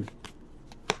get them.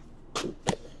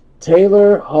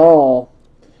 Taylor Hall,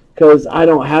 because I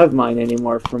don't have mine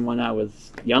anymore from when I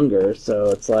was younger, so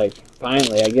it's like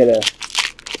finally I get a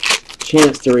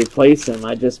chance to replace him.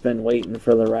 I've just been waiting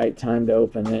for the right time to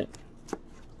open it.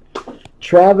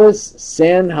 Travis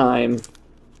Sanheim.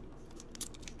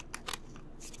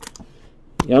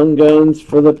 Young Guns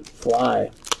for the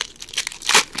Fly.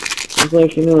 I was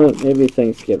like, you know what, maybe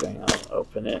Thanksgiving I'll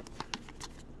open it.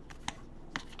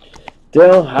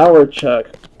 Dale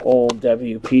Howardchuk, old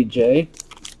WPJ.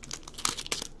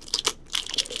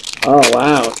 Oh,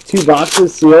 wow. 2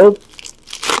 boxes sealed.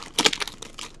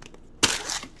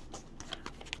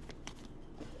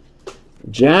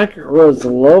 Jack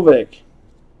Roslovic.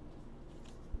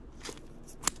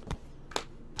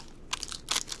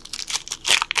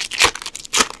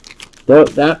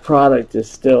 That product is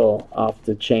still off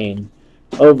the chain.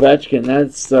 Ovechkin,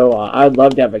 that's so... I'd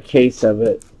love to have a case of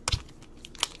it.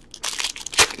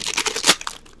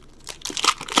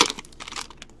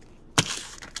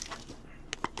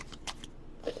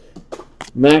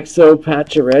 Maxo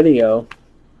Pacioretty.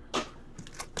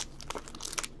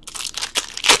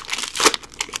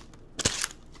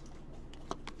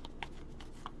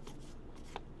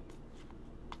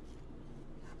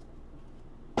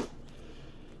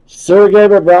 Sergei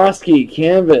Bobrovsky,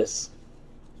 canvas.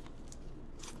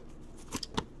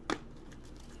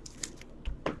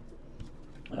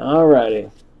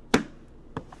 Alrighty.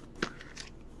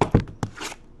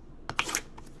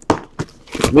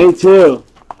 Me too.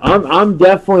 I'm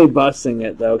definitely busting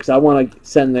it though, because I want to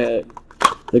send the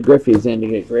Griffies in to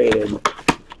get graded.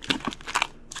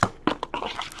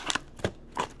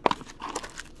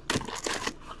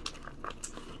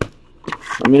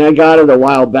 I mean, I got it a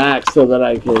while back so that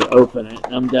I could open it.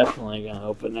 I'm definitely gonna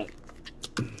open it.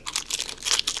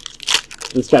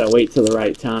 Just gotta wait till the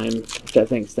right time, which I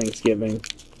think is Thanksgiving.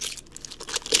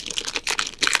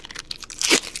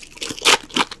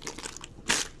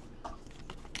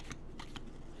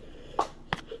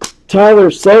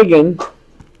 Tyler Seguin.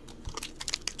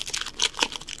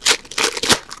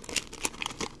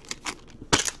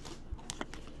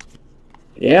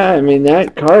 Yeah, I mean,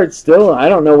 that card still, I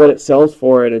don't know what it sells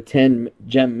for at a 10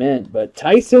 gem mint, but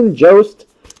Tyson Jost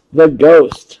the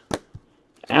Ghost.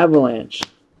 Avalanche.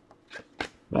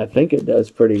 I think it does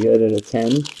pretty good at a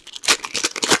 10.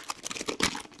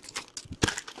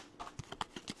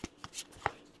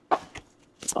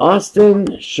 Austin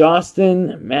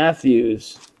Shoston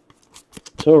Matthews.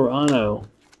 Toronto.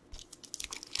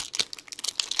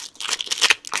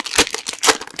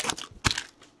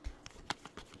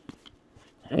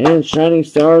 And Shining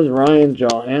Stars, Ryan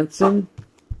Johansson.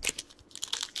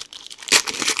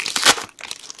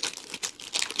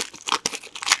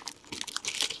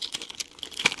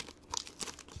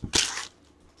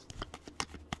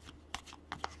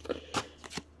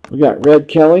 We got Red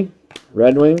Kelly,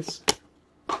 Red Wings.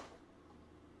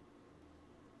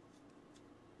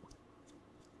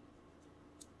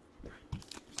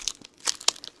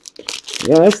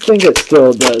 Yeah, I think it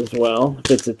still does well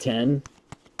if it's a 10.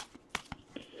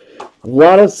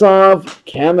 Vladislav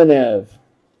Kamenev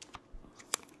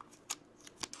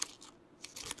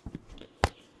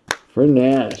for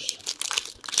Nash.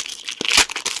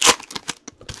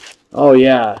 Oh,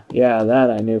 yeah. Yeah,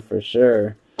 that I knew for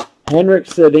sure. Henrik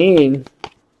Sedin.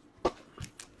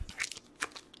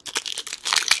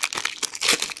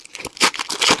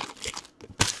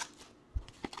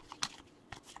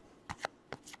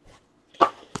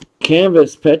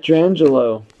 Canvas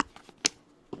Pietrangelo.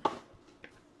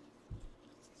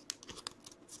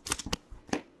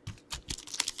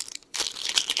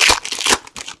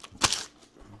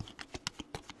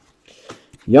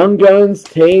 Young Guns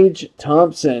Tage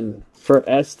Thompson for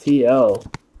STL.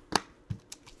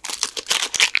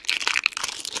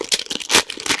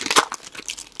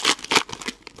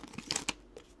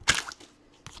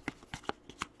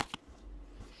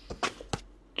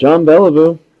 John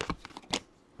Bellevue.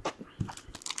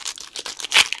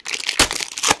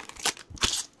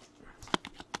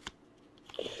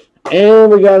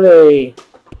 And we got a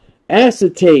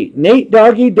acetate. Nate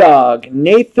Doggy Dog.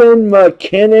 Nathan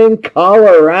McKinnon,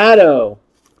 Colorado.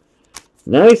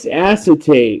 Nice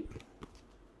acetate.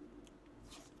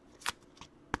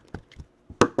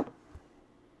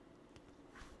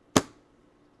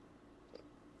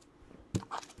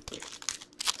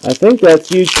 I think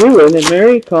that's you too, isn't it,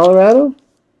 Mary? Colorado?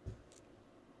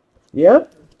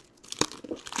 Yep.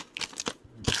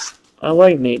 I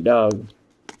like Nate Dogg.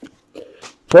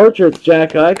 Portraits, Jack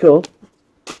Eichel.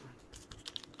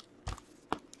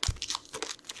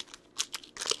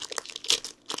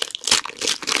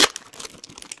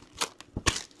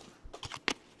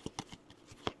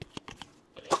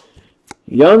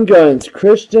 Young Guns,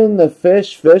 Christian the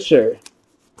Fish Fisher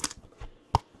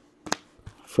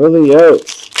for the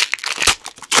Yotes.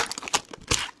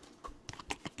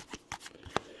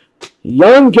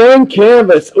 Young Gun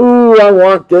Canvas. Ooh, I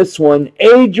want this one.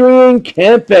 Adrian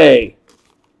Kempe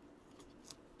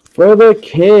for the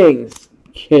Kings.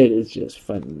 Kid is just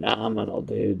phenomenal,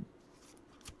 dude.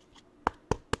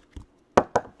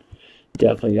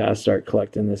 Definitely gotta start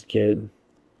collecting this kid.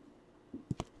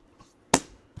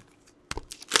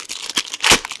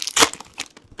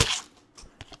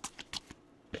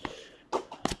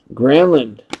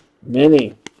 Granlund,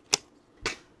 Mini.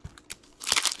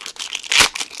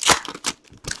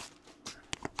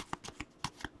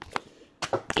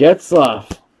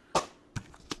 Getzlaf.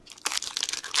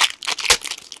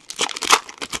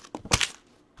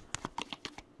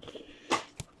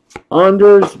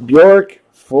 Anders Bjork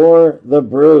for the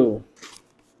Brew.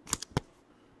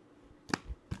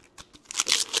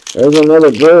 There's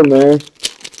another Brew in there.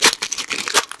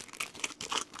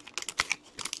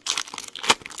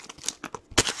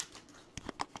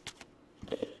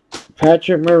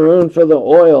 Patrick Maroon for the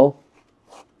oil.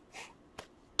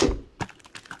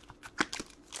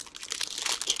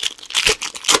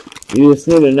 You just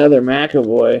need another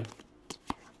McAvoy.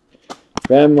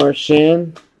 Brad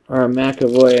Marchand or a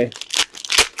McAvoy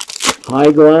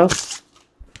high gloss.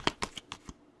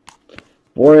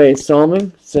 Borje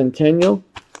Salming, Centennial.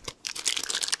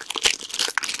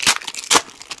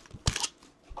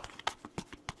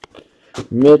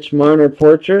 Mitch Marner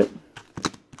portrait.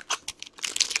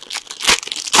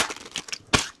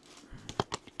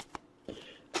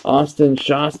 Austin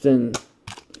Shostin,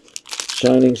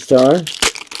 Shining Star.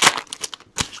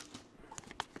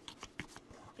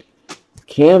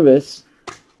 Canvas,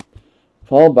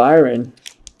 Paul Byron.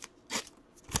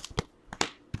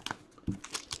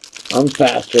 I'm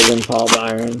faster than Paul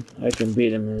Byron. I can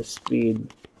beat him in his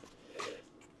speed.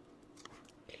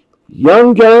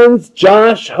 Young Guns,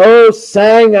 Josh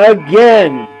Ho-Sang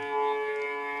again.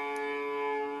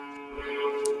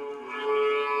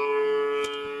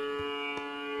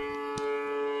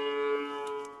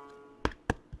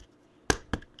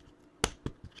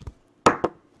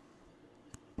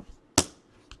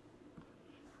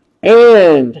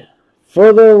 And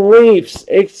for the Leafs,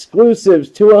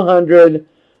 exclusives to 100,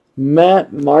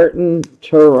 Matt Martin,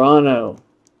 Toronto.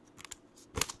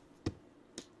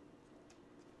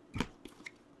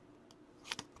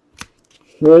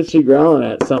 What is she growling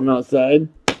at? Something outside?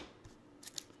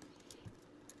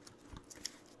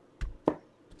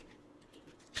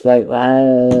 It's like,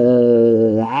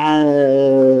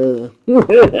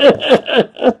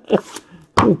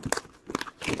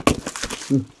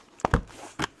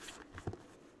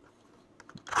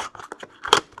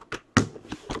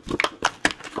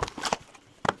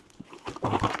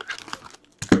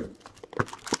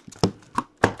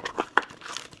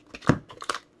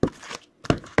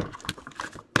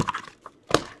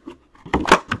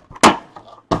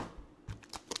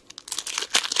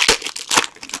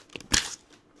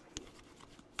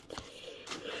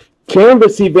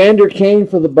 Canvas, Evander Kane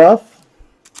for the buff.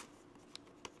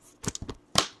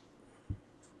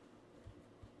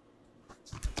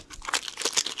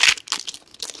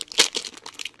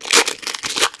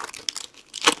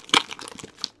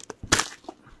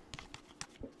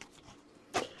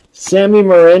 Sammy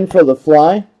Morin for the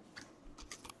Fly.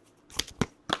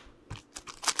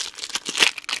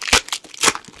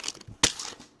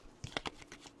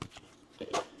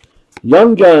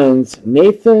 Young Guns,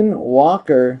 Nathan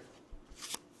Walker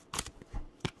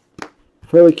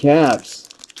for the Caps.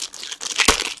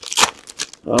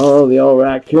 Oh, the old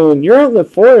raccoon. You're out in the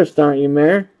forest, aren't you,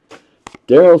 Mayor?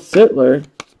 Daryl Sittler.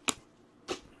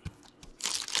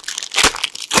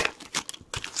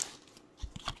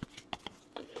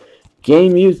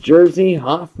 Game used jersey,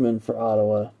 Hoffman for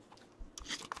Ottawa.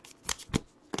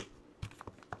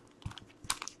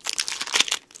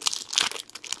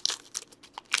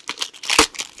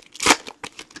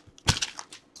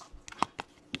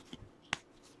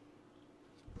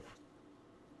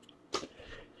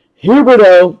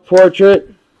 Huberdeau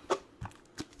portrait.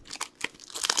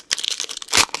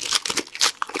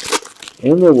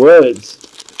 In the Woods.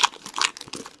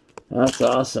 That's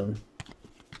awesome.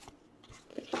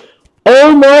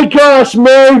 Oh my gosh,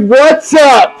 Mary, what's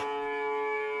up?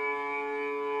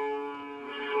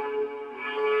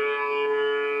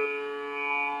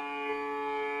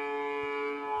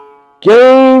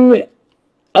 Game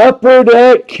Upper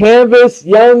Deck Canvas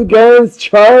Young Guns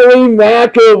Charlie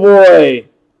McAvoy.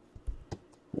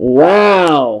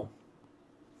 Wow.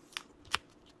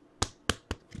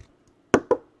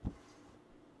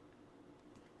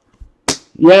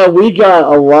 Yeah, we got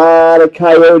a lot of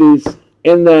coyotes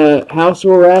in the house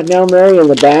we're at now, Mary, in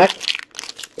the back.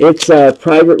 It's a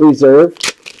private reserve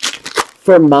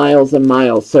for miles and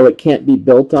miles, so it can't be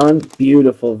built on.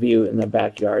 Beautiful view in the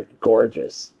backyard.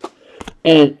 Gorgeous.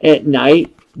 And at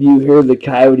night, you hear the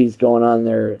coyotes going on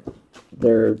their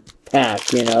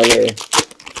pack, you know,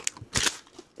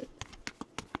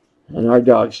 and our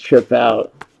dogs trip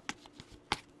out.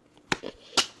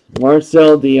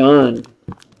 Marcel Dion.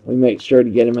 We make sure to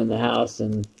get him in the house,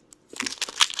 and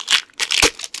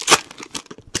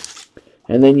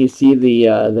then you see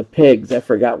the pigs. I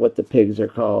forgot what the pigs are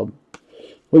called.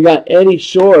 We got Eddie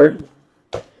Shore.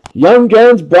 Young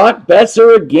Guns, Brock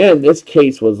Besser again. This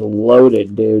case was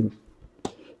loaded, dude.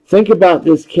 Think about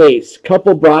this case.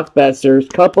 Couple Brock Bessers,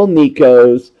 couple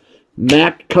Nikos, one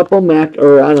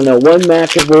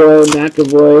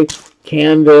McAvoy,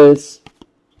 Canvas,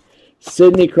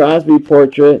 Sidney Crosby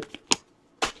portrait.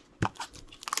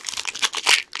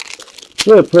 It's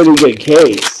a pretty good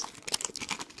case.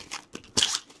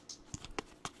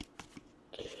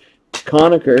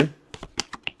 Conacher,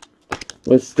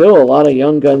 with still a lot of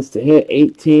young guns to hit.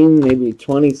 18, maybe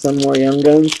 20 some more young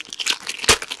guns.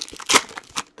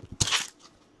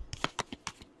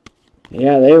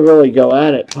 Yeah, they really go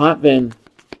at it. Potvin.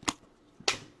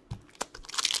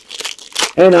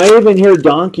 And I even hear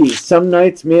donkeys. Some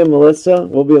nights me and Melissa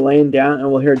will be laying down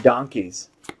and we'll hear donkeys.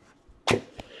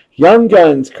 Young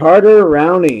Guns, Carter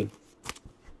Rowney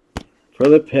for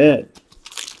the pit.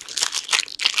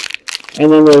 And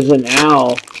then there's an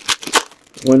owl.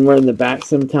 When we're in the back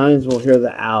sometimes we'll hear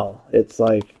the owl. It's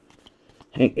like,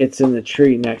 it's in the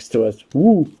tree next to us.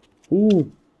 Woo,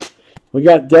 woo. We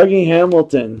got Dougie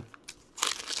Hamilton.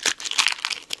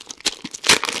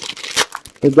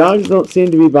 The dogs don't seem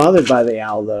to be bothered by the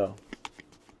owl, though.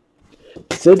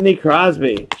 Sidney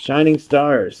Crosby, Shining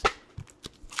Stars.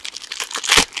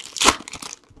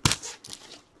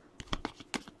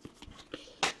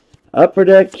 Upper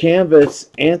Deck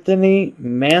Canvas, Anthony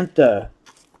Mantha.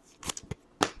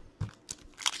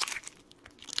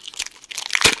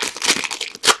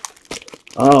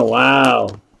 Oh, wow.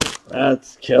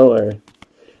 That's killer.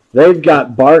 They've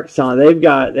got barks on.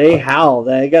 They howl.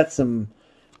 They got some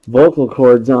vocal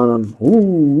cords on them.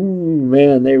 Ooh,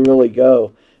 man, they really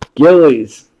go.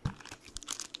 Gillies.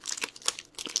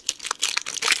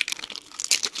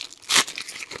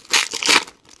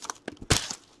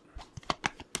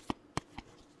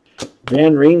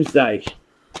 Van Riemsdyk.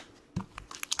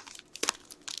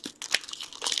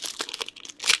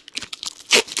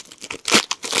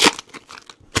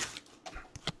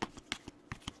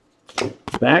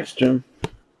 Backstrom.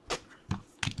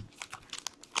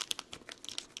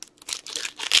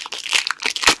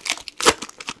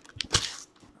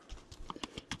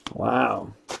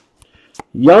 Wow.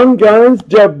 Young Guns,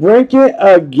 DeBrincat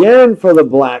again for the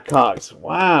Blackhawks.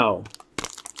 Wow.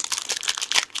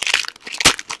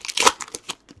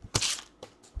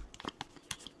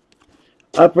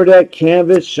 Upper Deck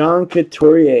Canvas, Sean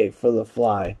Couturier for the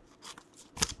Fly.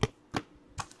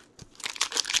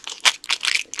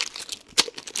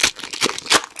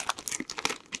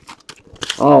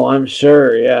 Oh, I'm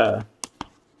sure, yeah.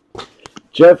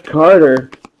 Jeff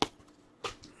Carter.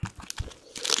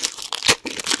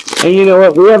 And you know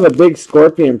what? We have a big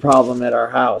scorpion problem at our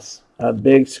house. A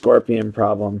big scorpion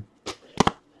problem.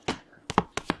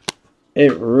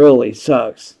 It really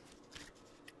sucks.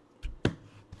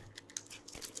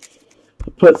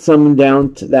 Put some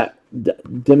down to that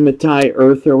Dimeti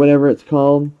Earth or whatever it's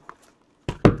called.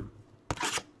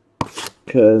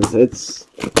 Because it's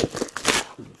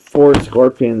 4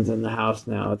 scorpions in the house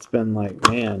now. It's been like,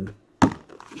 man.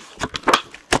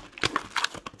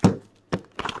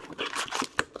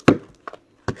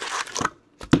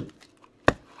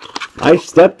 I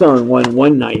stepped on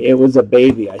one night. It was a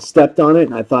baby. I stepped on it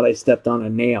and I thought I stepped on a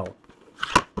nail.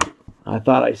 I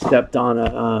thought I stepped on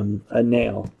a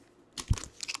nail.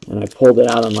 And I pulled it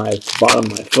out of my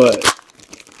bottom of my foot.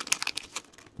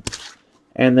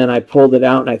 And then I pulled it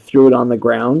out and I threw it on the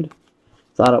ground.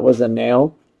 Thought it was a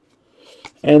nail.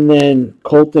 And then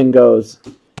Colton goes,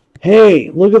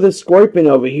 "Hey, look at the scorpion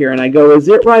over here." And I go, "Is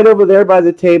it right over there by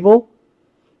the table?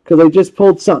 Because I just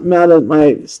pulled something out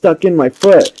of stuck in my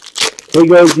foot." He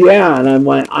goes, "Yeah." And I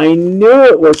went, I knew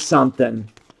it was something.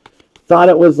 I thought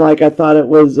it was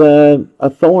a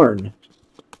thorn.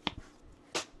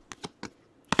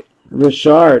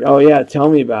 Richard, oh yeah, tell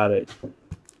me about it.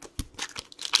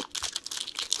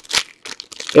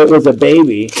 It was a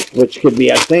baby, which could be,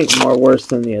 I think, more worse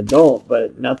than the adult,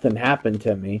 but nothing happened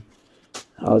to me.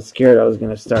 I was scared I was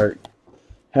going to start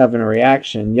having a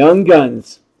reaction. Young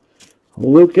Guns,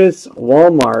 Lucas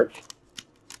Walmart.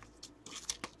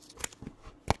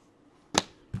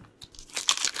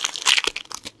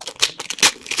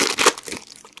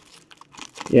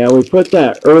 Yeah, we put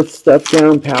that earth stuff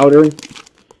down, powder.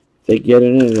 If they get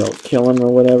in it, it'll kill them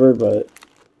or whatever, but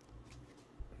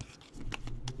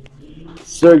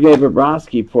Sergei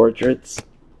Bobrovsky portraits.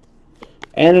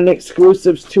 And an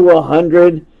exclusives to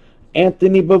 100,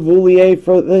 Anthony Beauvillier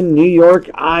for the New York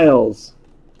Isles.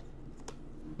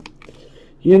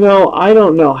 You know, I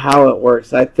don't know how it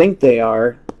works. I think they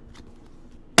are.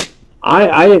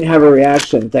 I didn't have a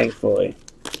reaction, thankfully.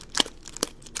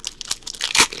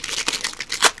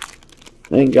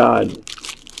 Thank God.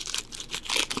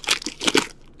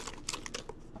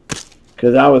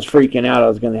 Because I was freaking out I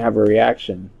was going to have a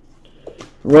reaction.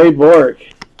 Ray Bork.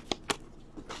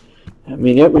 I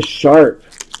mean, it was sharp.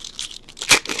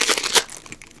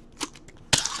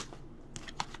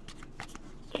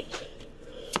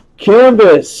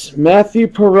 Canvas. Matthew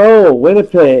Perreault,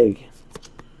 Winnipeg.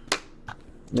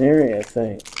 Mary, I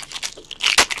think.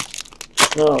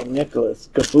 Oh, Nicholas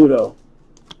Caputo.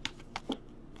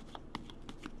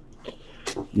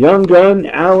 Young Gun,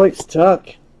 Alex Tuck.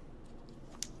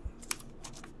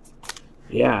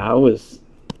 Yeah, I was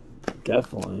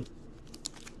definitely.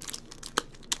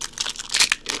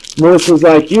 Melissa's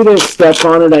like, you didn't step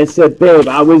on it. I said, babe,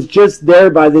 I was just there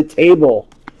by the table.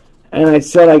 And I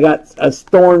said I got a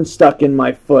thorn stuck in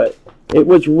my foot. It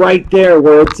was right there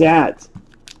where it's at.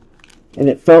 And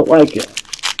it felt like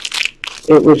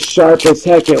it was sharp as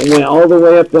heck. It went all the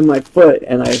way up in my foot.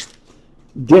 And I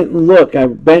didn't look. I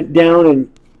bent down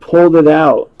and pulled it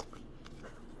out.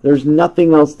 There's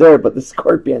nothing else there but the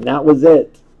scorpion. That was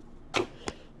it.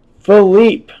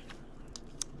 Philippe.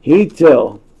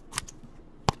 Heatil.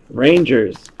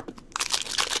 Rangers.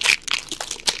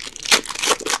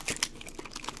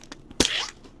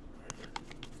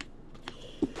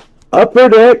 Upper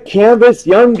Deck Canvas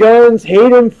Young Guns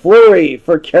Hayden Fleury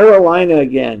for Carolina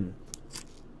again.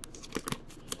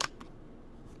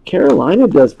 Carolina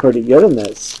does pretty good in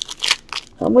this.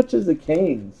 How much is the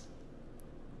Canes?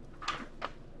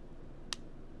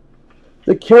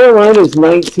 The Carolina's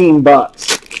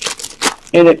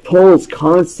 $19 and it pulls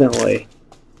constantly.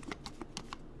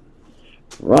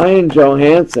 Ryan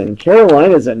Johansson.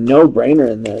 Carolina's a no-brainer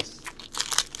in this.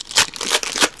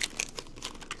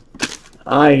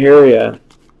 I hear ya.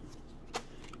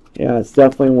 Yeah, it's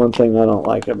definitely one thing I don't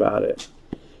like about it.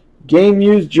 Game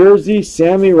used jersey,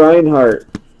 Sammy Reinhart.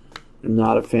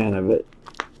 Not a fan of it.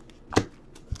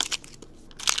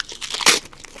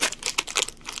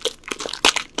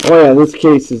 Oh yeah, this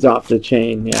case is off the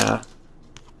chain, yeah.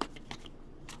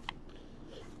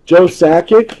 Joe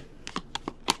Sakic.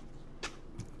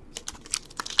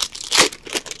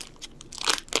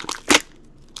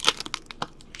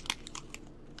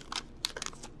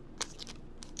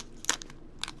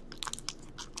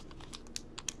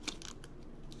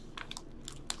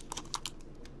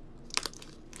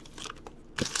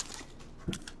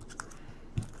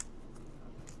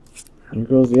 Here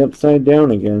goes the upside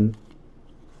down again.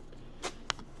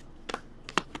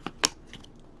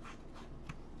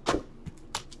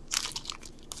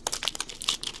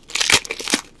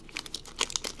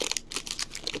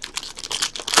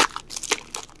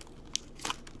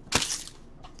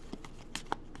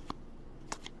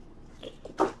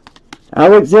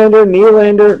 Alexander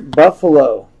Nylander,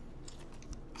 Buffalo.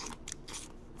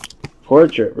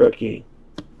 Portrait rookie.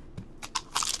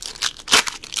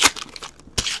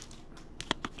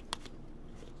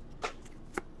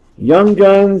 Young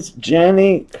Guns,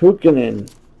 Janne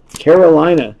Kukkonen,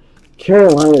 Carolina.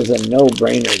 Carolina's a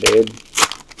no-brainer, dude.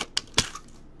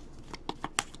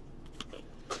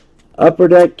 Upper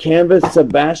Deck Canvas,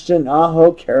 Sebastian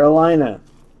Aho, Carolina.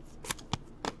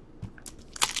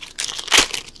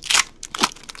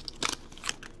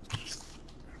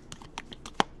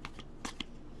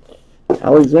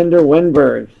 Alexander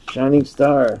Wenberg, Shining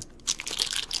Star.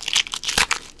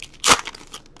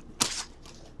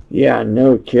 Yeah,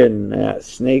 no kidding. That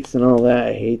snakes and all that.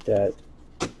 I hate that.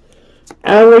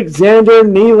 Alexander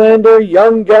Nylander,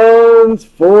 Young Guns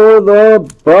for the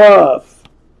Buff.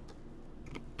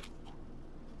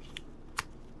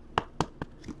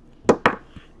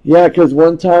 Yeah, because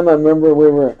one time I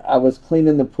remember I was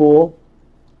cleaning the pool.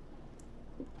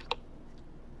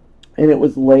 And it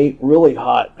was late, really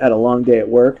hot. Had a long day at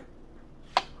work.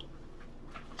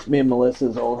 It's me and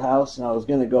Melissa's old house, and I was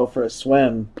going to go for a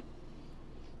swim.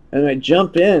 And I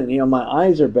jump in, you know, my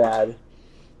eyes are bad.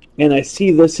 And I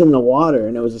see this in the water,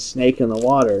 and it was a snake in the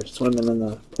water swimming in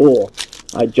the pool.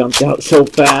 I jumped out so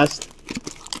fast.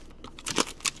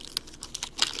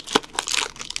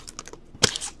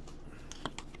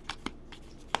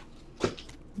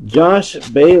 Josh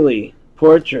Bailey,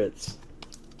 Portraits.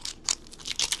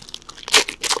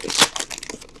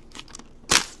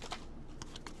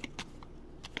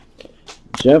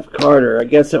 Jeff Carter, I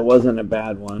guess it wasn't a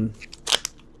bad one.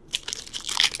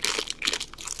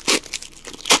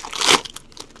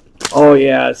 Oh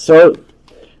yeah, so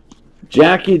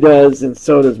Jackie does, and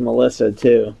so does Melissa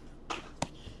too.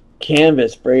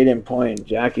 Canvas, Braden Point,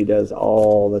 Jackie does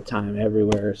all the time,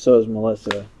 everywhere. So does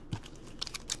Melissa.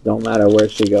 Don't matter where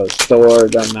she goes, store,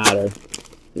 doesn't matter.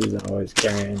 She's always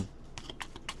carrying.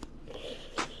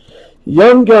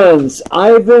 Young Guns,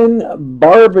 Ivan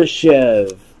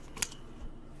Barbashev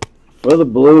for the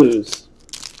Blues.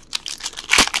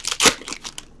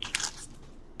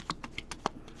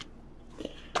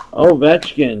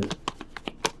 Ovechkin.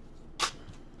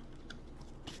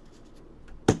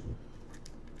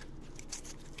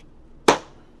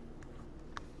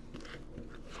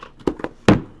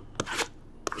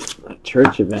 A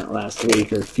church event last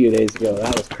week or a few days ago.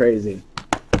 That was crazy.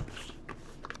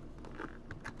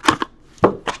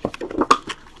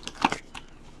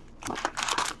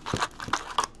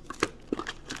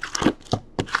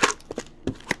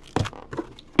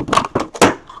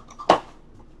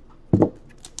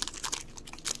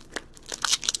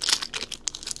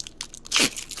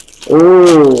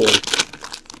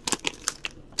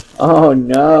 Oh,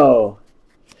 no.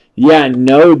 Yeah,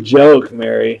 no joke,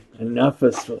 Mary. Enough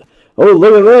of... Oh,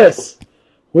 look at this.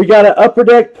 We got an Upper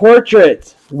Deck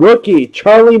portrait. Rookie,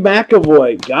 Charlie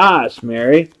McAvoy. Gosh,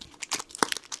 Mary.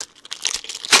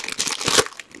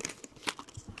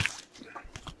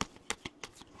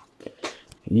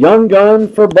 Young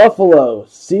gun for Buffalo,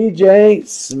 C.J.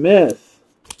 Smith.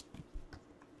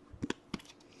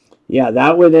 Yeah,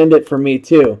 that would end it for me,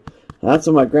 too. That's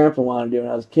what my grandpa wanted to do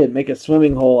when I was a kid. Make a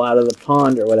swimming hole out of the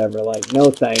pond or whatever. Like,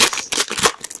 no thanks.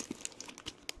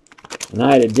 And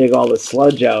I had to dig all the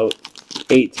sludge out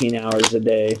 18 hours a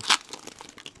day.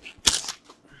 That's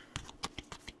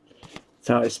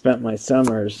how I spent my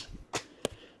summers.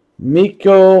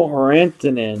 Mikko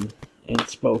Rantanen in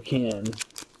Spokane.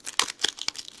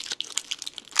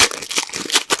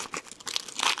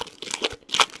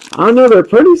 I don't know, they're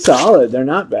pretty solid. They're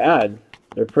not bad.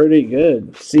 They're pretty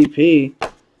good. CP,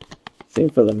 seem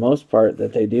for the most part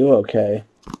that they do okay.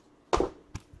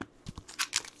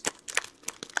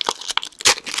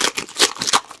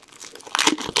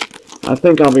 I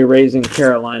think I'll be raising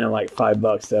Carolina like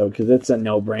 $5 though, because it's a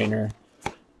no-brainer.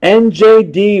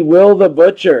 NJD Will the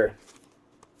Butcher.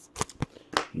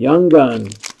 Young gun.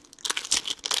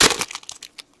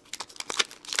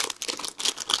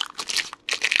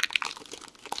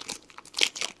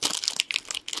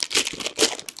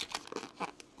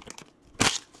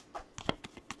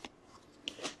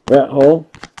 Brett Hull.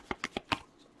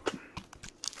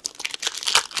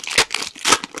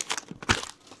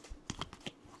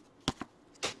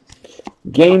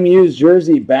 Game used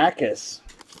jersey Backus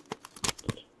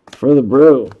for the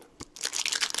Brew.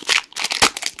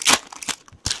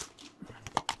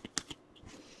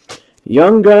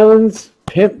 Young Guns,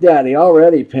 Pimp Daddy,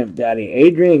 already Pimp Daddy.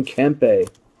 Adrian Kempe,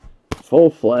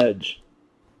 full-fledged.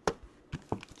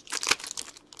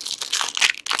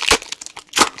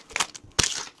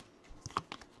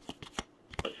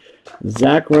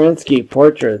 Zach Werenski,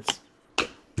 portraits.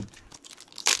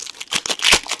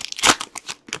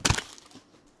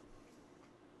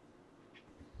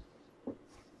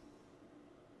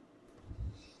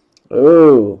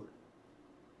 Ooh.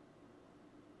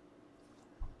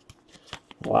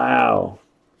 Wow.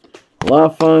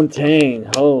 LaFontaine.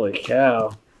 Holy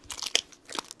cow.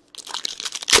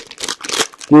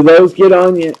 Do those get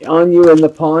on you in the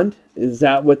pond? Is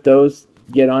that what those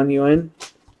get on you in?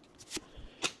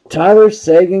 Tyler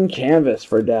Seguin canvas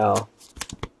for Dow.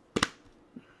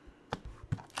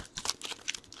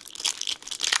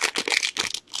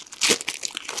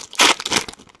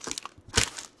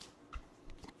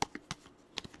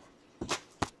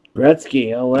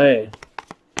 Gretzky, LA.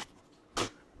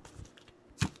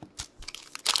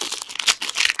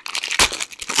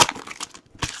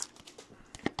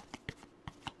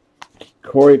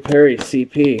 Corey Perry,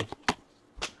 CP.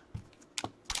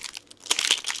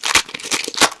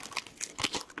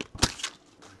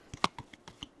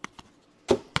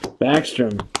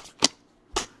 Backstrom.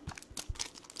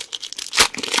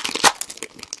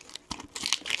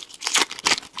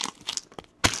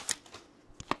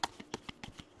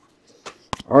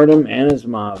 Artem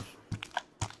Anisimov.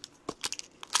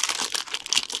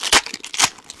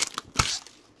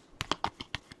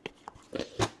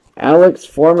 Alex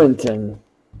Formanton.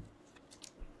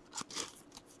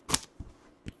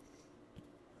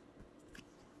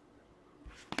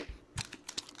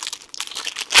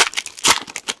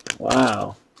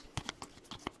 Wow.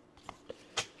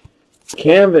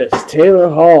 Canvas, Taylor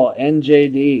Hall,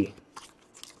 NJD.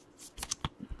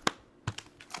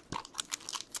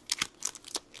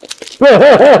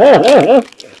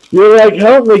 You're like,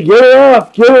 help me, get it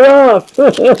off, get it off.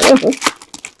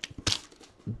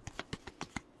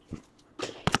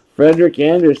 Frederick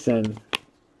Anderson.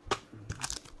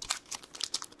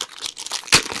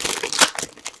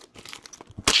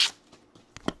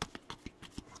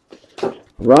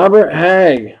 Robert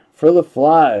Hagg for the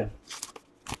Fly.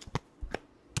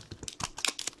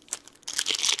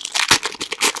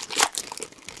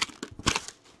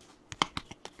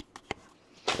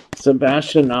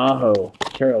 Sebastian Aho,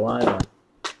 Carolina.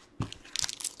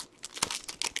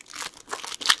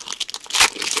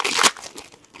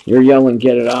 You're yelling,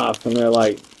 get it off, and they're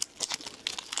like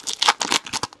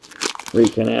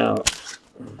freaking out.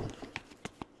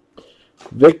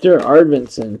 Victor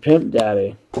Arvidsson, Pimp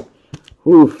Daddy.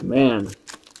 Oof, man.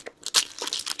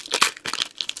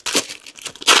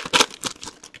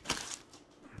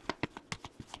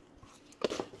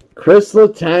 Chris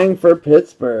Letang for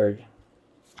Pittsburgh.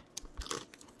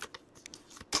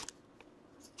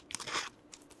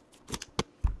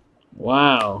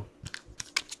 Wow.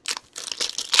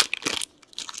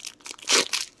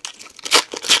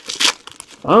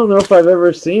 I don't know if I've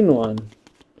ever seen one.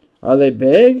 Are they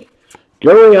big?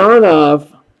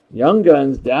 Gurionov, Young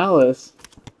Guns, Dallas.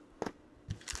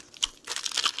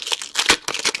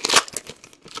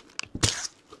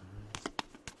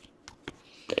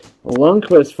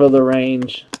 Lundqvist for the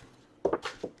Range.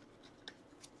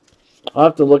 I'll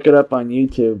have to look it up on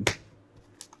YouTube.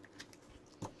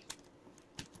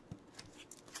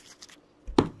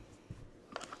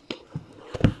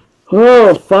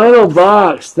 Oh, final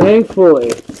box,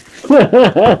 thankfully.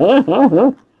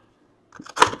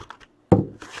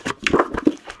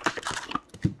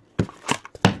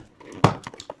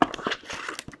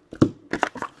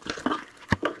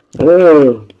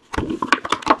 Oh.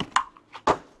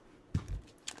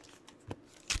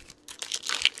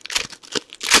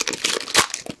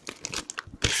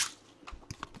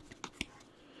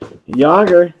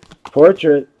 Yager,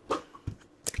 portrait.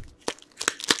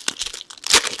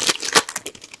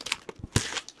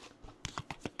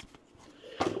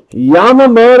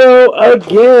 Yamamoto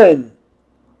again.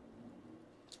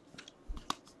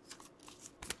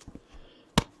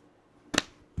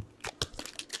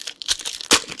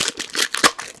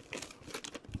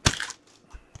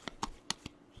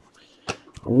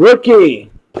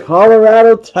 Rookie,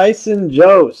 Colorado Tyson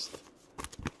Jost.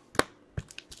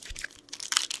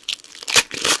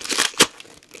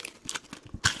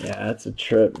 Yeah, that's a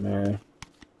trip, Mary.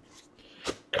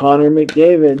 Connor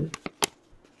McDavid.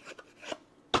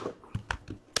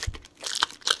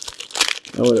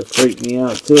 That would have freaked me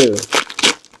out, too.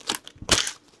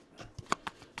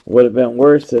 Would have been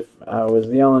worse if I was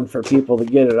yelling for people to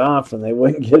get it off and they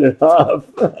wouldn't get it off.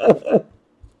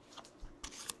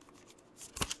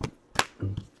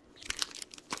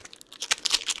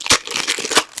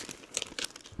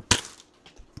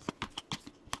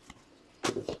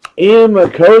 Ian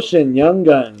McCoshen, Young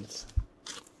Guns.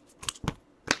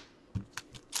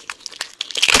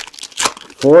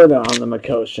 Florida on the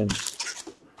McCoshen.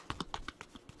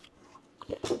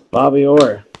 Bobby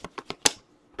Orr.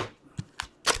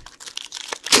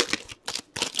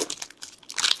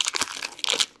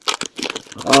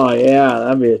 Oh, yeah,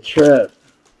 that'd be a trip.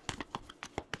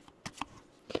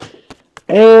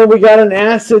 And we got an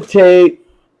acetate.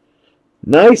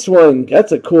 Nice one.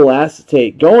 That's a cool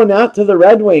acetate. Going out to the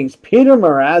Red Wings, Peter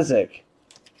Mrazek.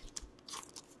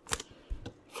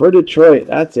 For Detroit,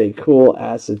 that's a cool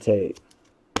acetate.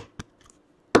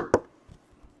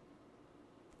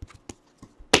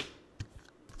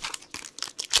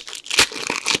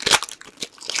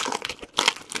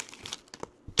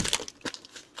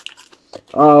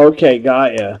 Oh, okay,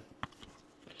 got ya.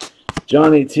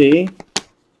 Johnny T.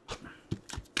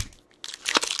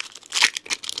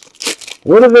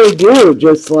 What do they do?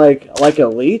 Just like a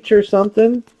leech or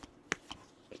something?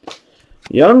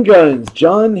 Young Guns,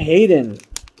 John Hayden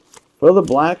for the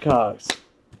Blackhawks.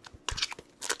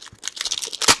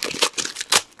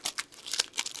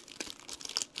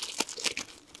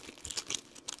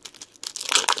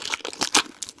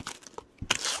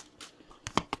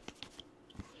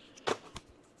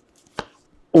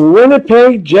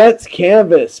 Winnipeg Jets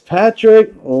canvas,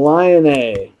 Patrick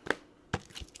Laine.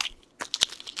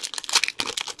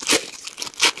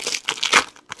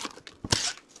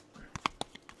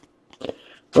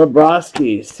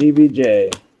 Bobrovsky,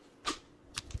 CBJ.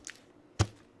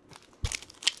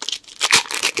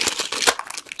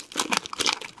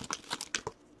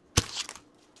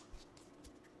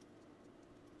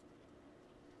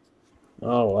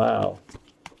 Oh, wow.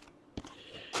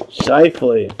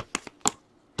 Scheifele.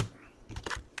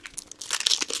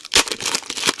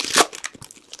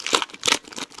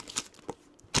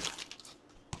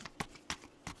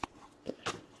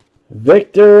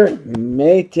 Victor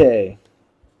Mete.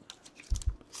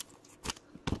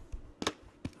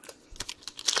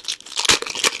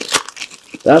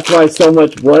 That's why so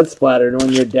much blood splattered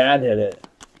when your dad hit it.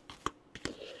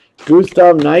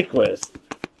 Gustav Nyquist.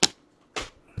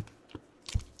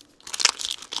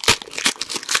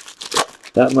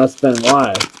 That must have been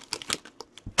why.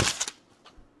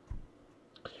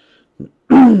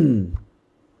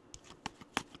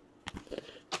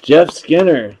 Jeff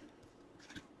Skinner.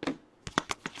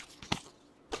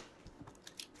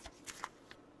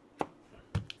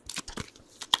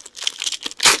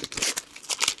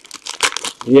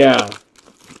 Yeah.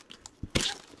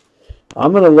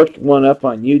 I'm going to look one up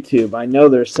on YouTube. I know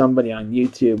there's somebody on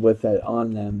YouTube with it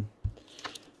on them.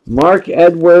 Mark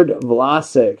Edward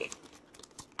Vlasic.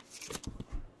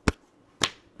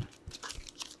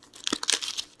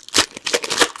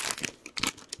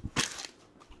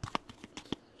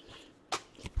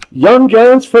 Young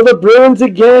Guns for the Bruins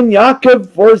again. Jakob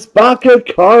Forsbacka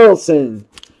Karlsson.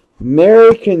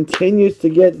 Mary continues to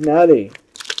get nutty.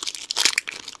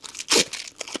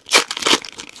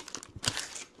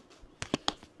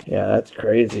 Yeah, that's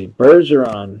crazy.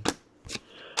 Bergeron.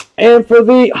 And for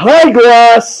the high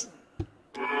gloss,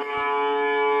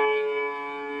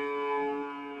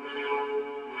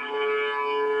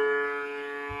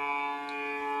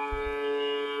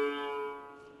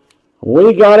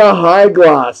 we got a high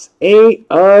gloss. 8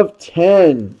 of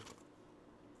 10.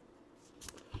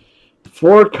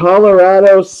 For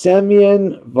Colorado,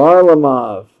 Semyon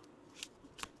Varlamov.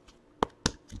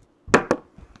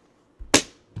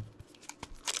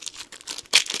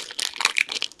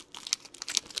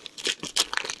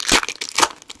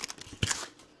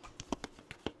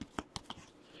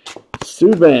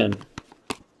 Subban.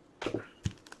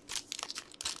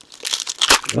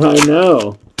 I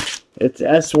know. It's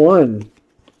S1.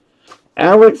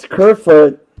 Alex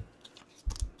Kerfoot.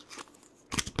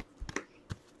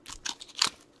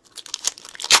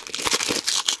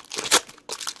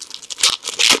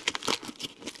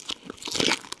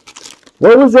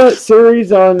 What was that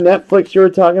series on Netflix you were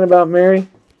talking about, Mary?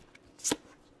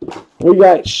 We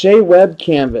got Shea Webb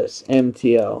Canvas,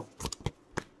 MTL.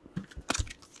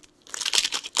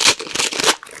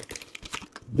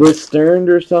 Discerned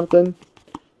or something?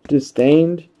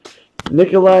 Disdained?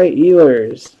 Nikolai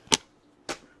Ehlers.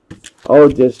 Oh,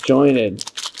 disjointed.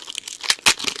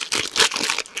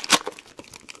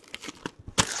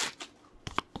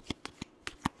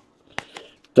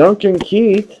 Duncan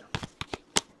Keith.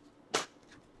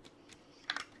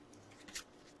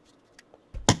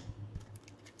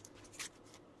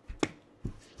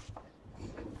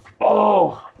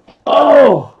 Oh!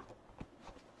 Oh!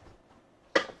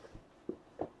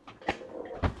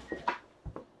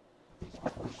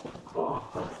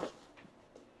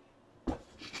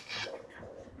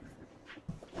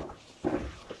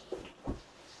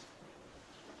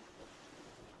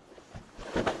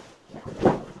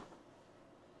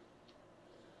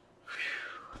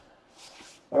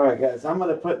 Alright guys, I'm going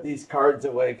to put these cards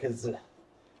away because I'm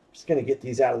just going to get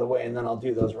these out of the way and then I'll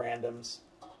do those randoms.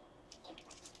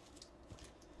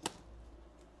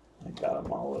 I got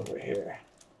them all over here.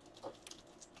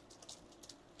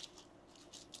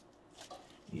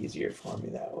 Easier for me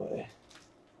that way.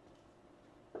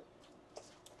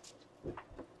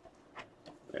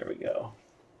 There we go.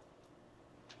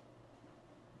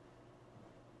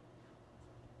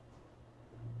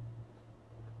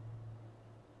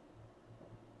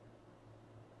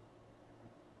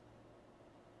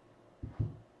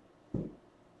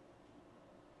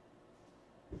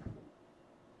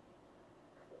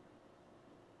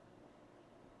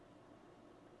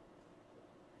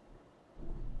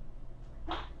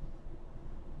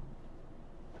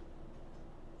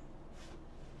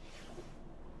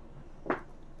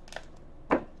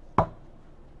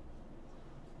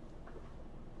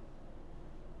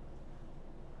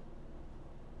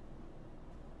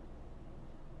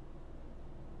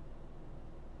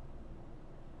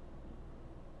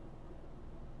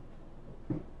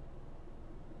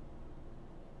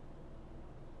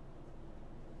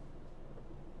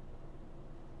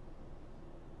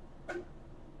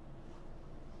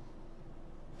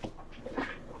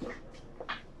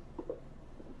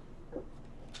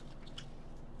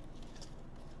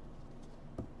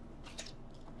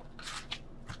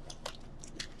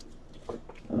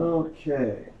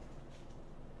 Okay.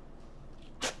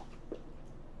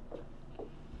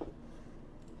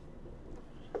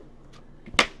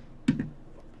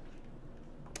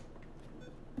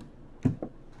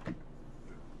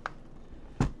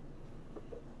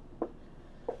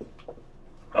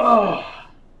 Oh.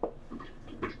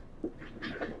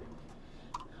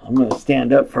 I'm going to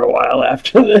stand up for a while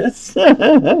after this.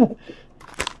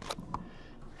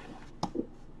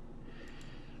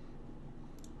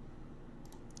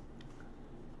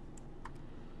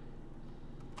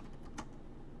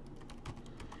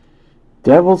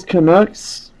 Devils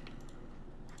Canucks.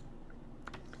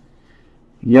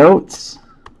 Yotes.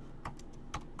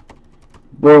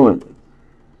 Bruins.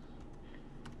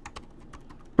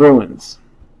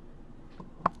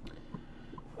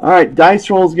 All right, dice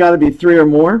rolls got to be 3 or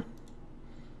more.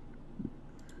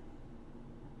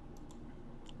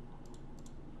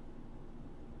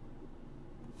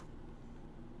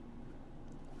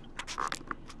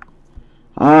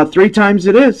 Three times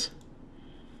it is.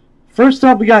 First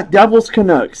up, we got Devils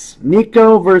Canucks.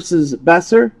 Nico versus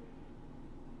Besser.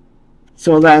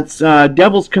 So that's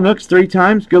Devils Canucks 3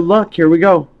 times. Good luck. Here we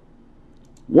go.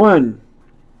 1.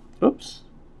 Oops.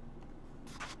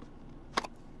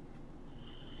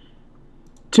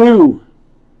 2.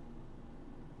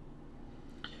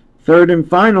 Third and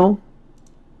final.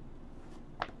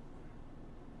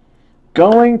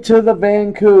 Going to the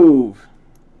Vancouver.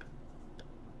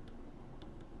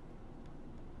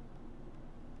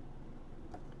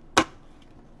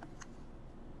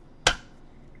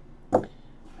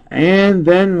 And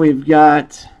then we've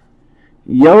got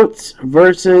Yotes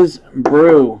versus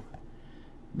Brew.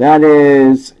 That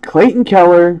is Clayton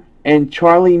Keller and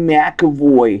Charlie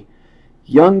McAvoy.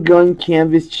 Young Gun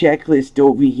Canvas checklist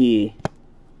over here.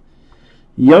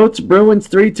 Yotes Bruins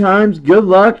 3 times. Good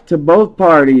luck to both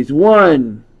parties.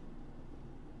 1,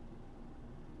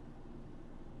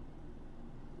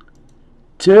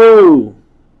 2.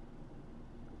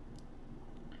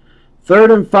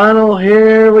 Third and final.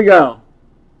 Here we go.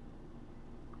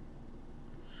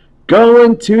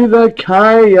 Going to the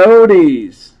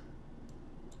Coyotes.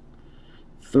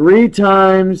 3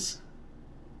 times.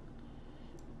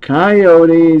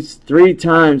 Coyotes 3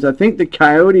 times. I think the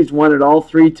Coyotes won it all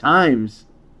 3 times.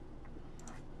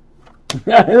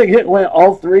 I think it went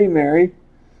all 3, Mary.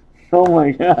 Oh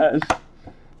my gosh.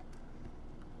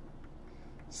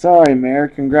 Sorry, Mary.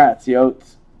 Congrats,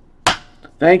 Yotes.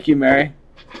 Thank you, Mary.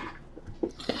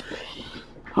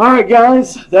 Alright,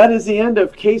 guys. That is the end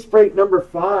of case break number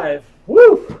 5.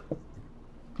 Woo!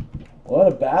 What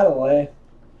a battle, eh?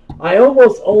 I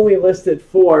almost only listed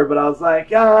 4, but I was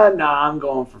like, nah, I'm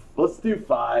going for, let's do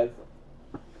 5.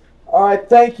 Alright,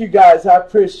 thank you guys. I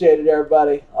appreciate it,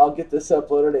 everybody. I'll get this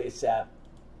uploaded ASAP.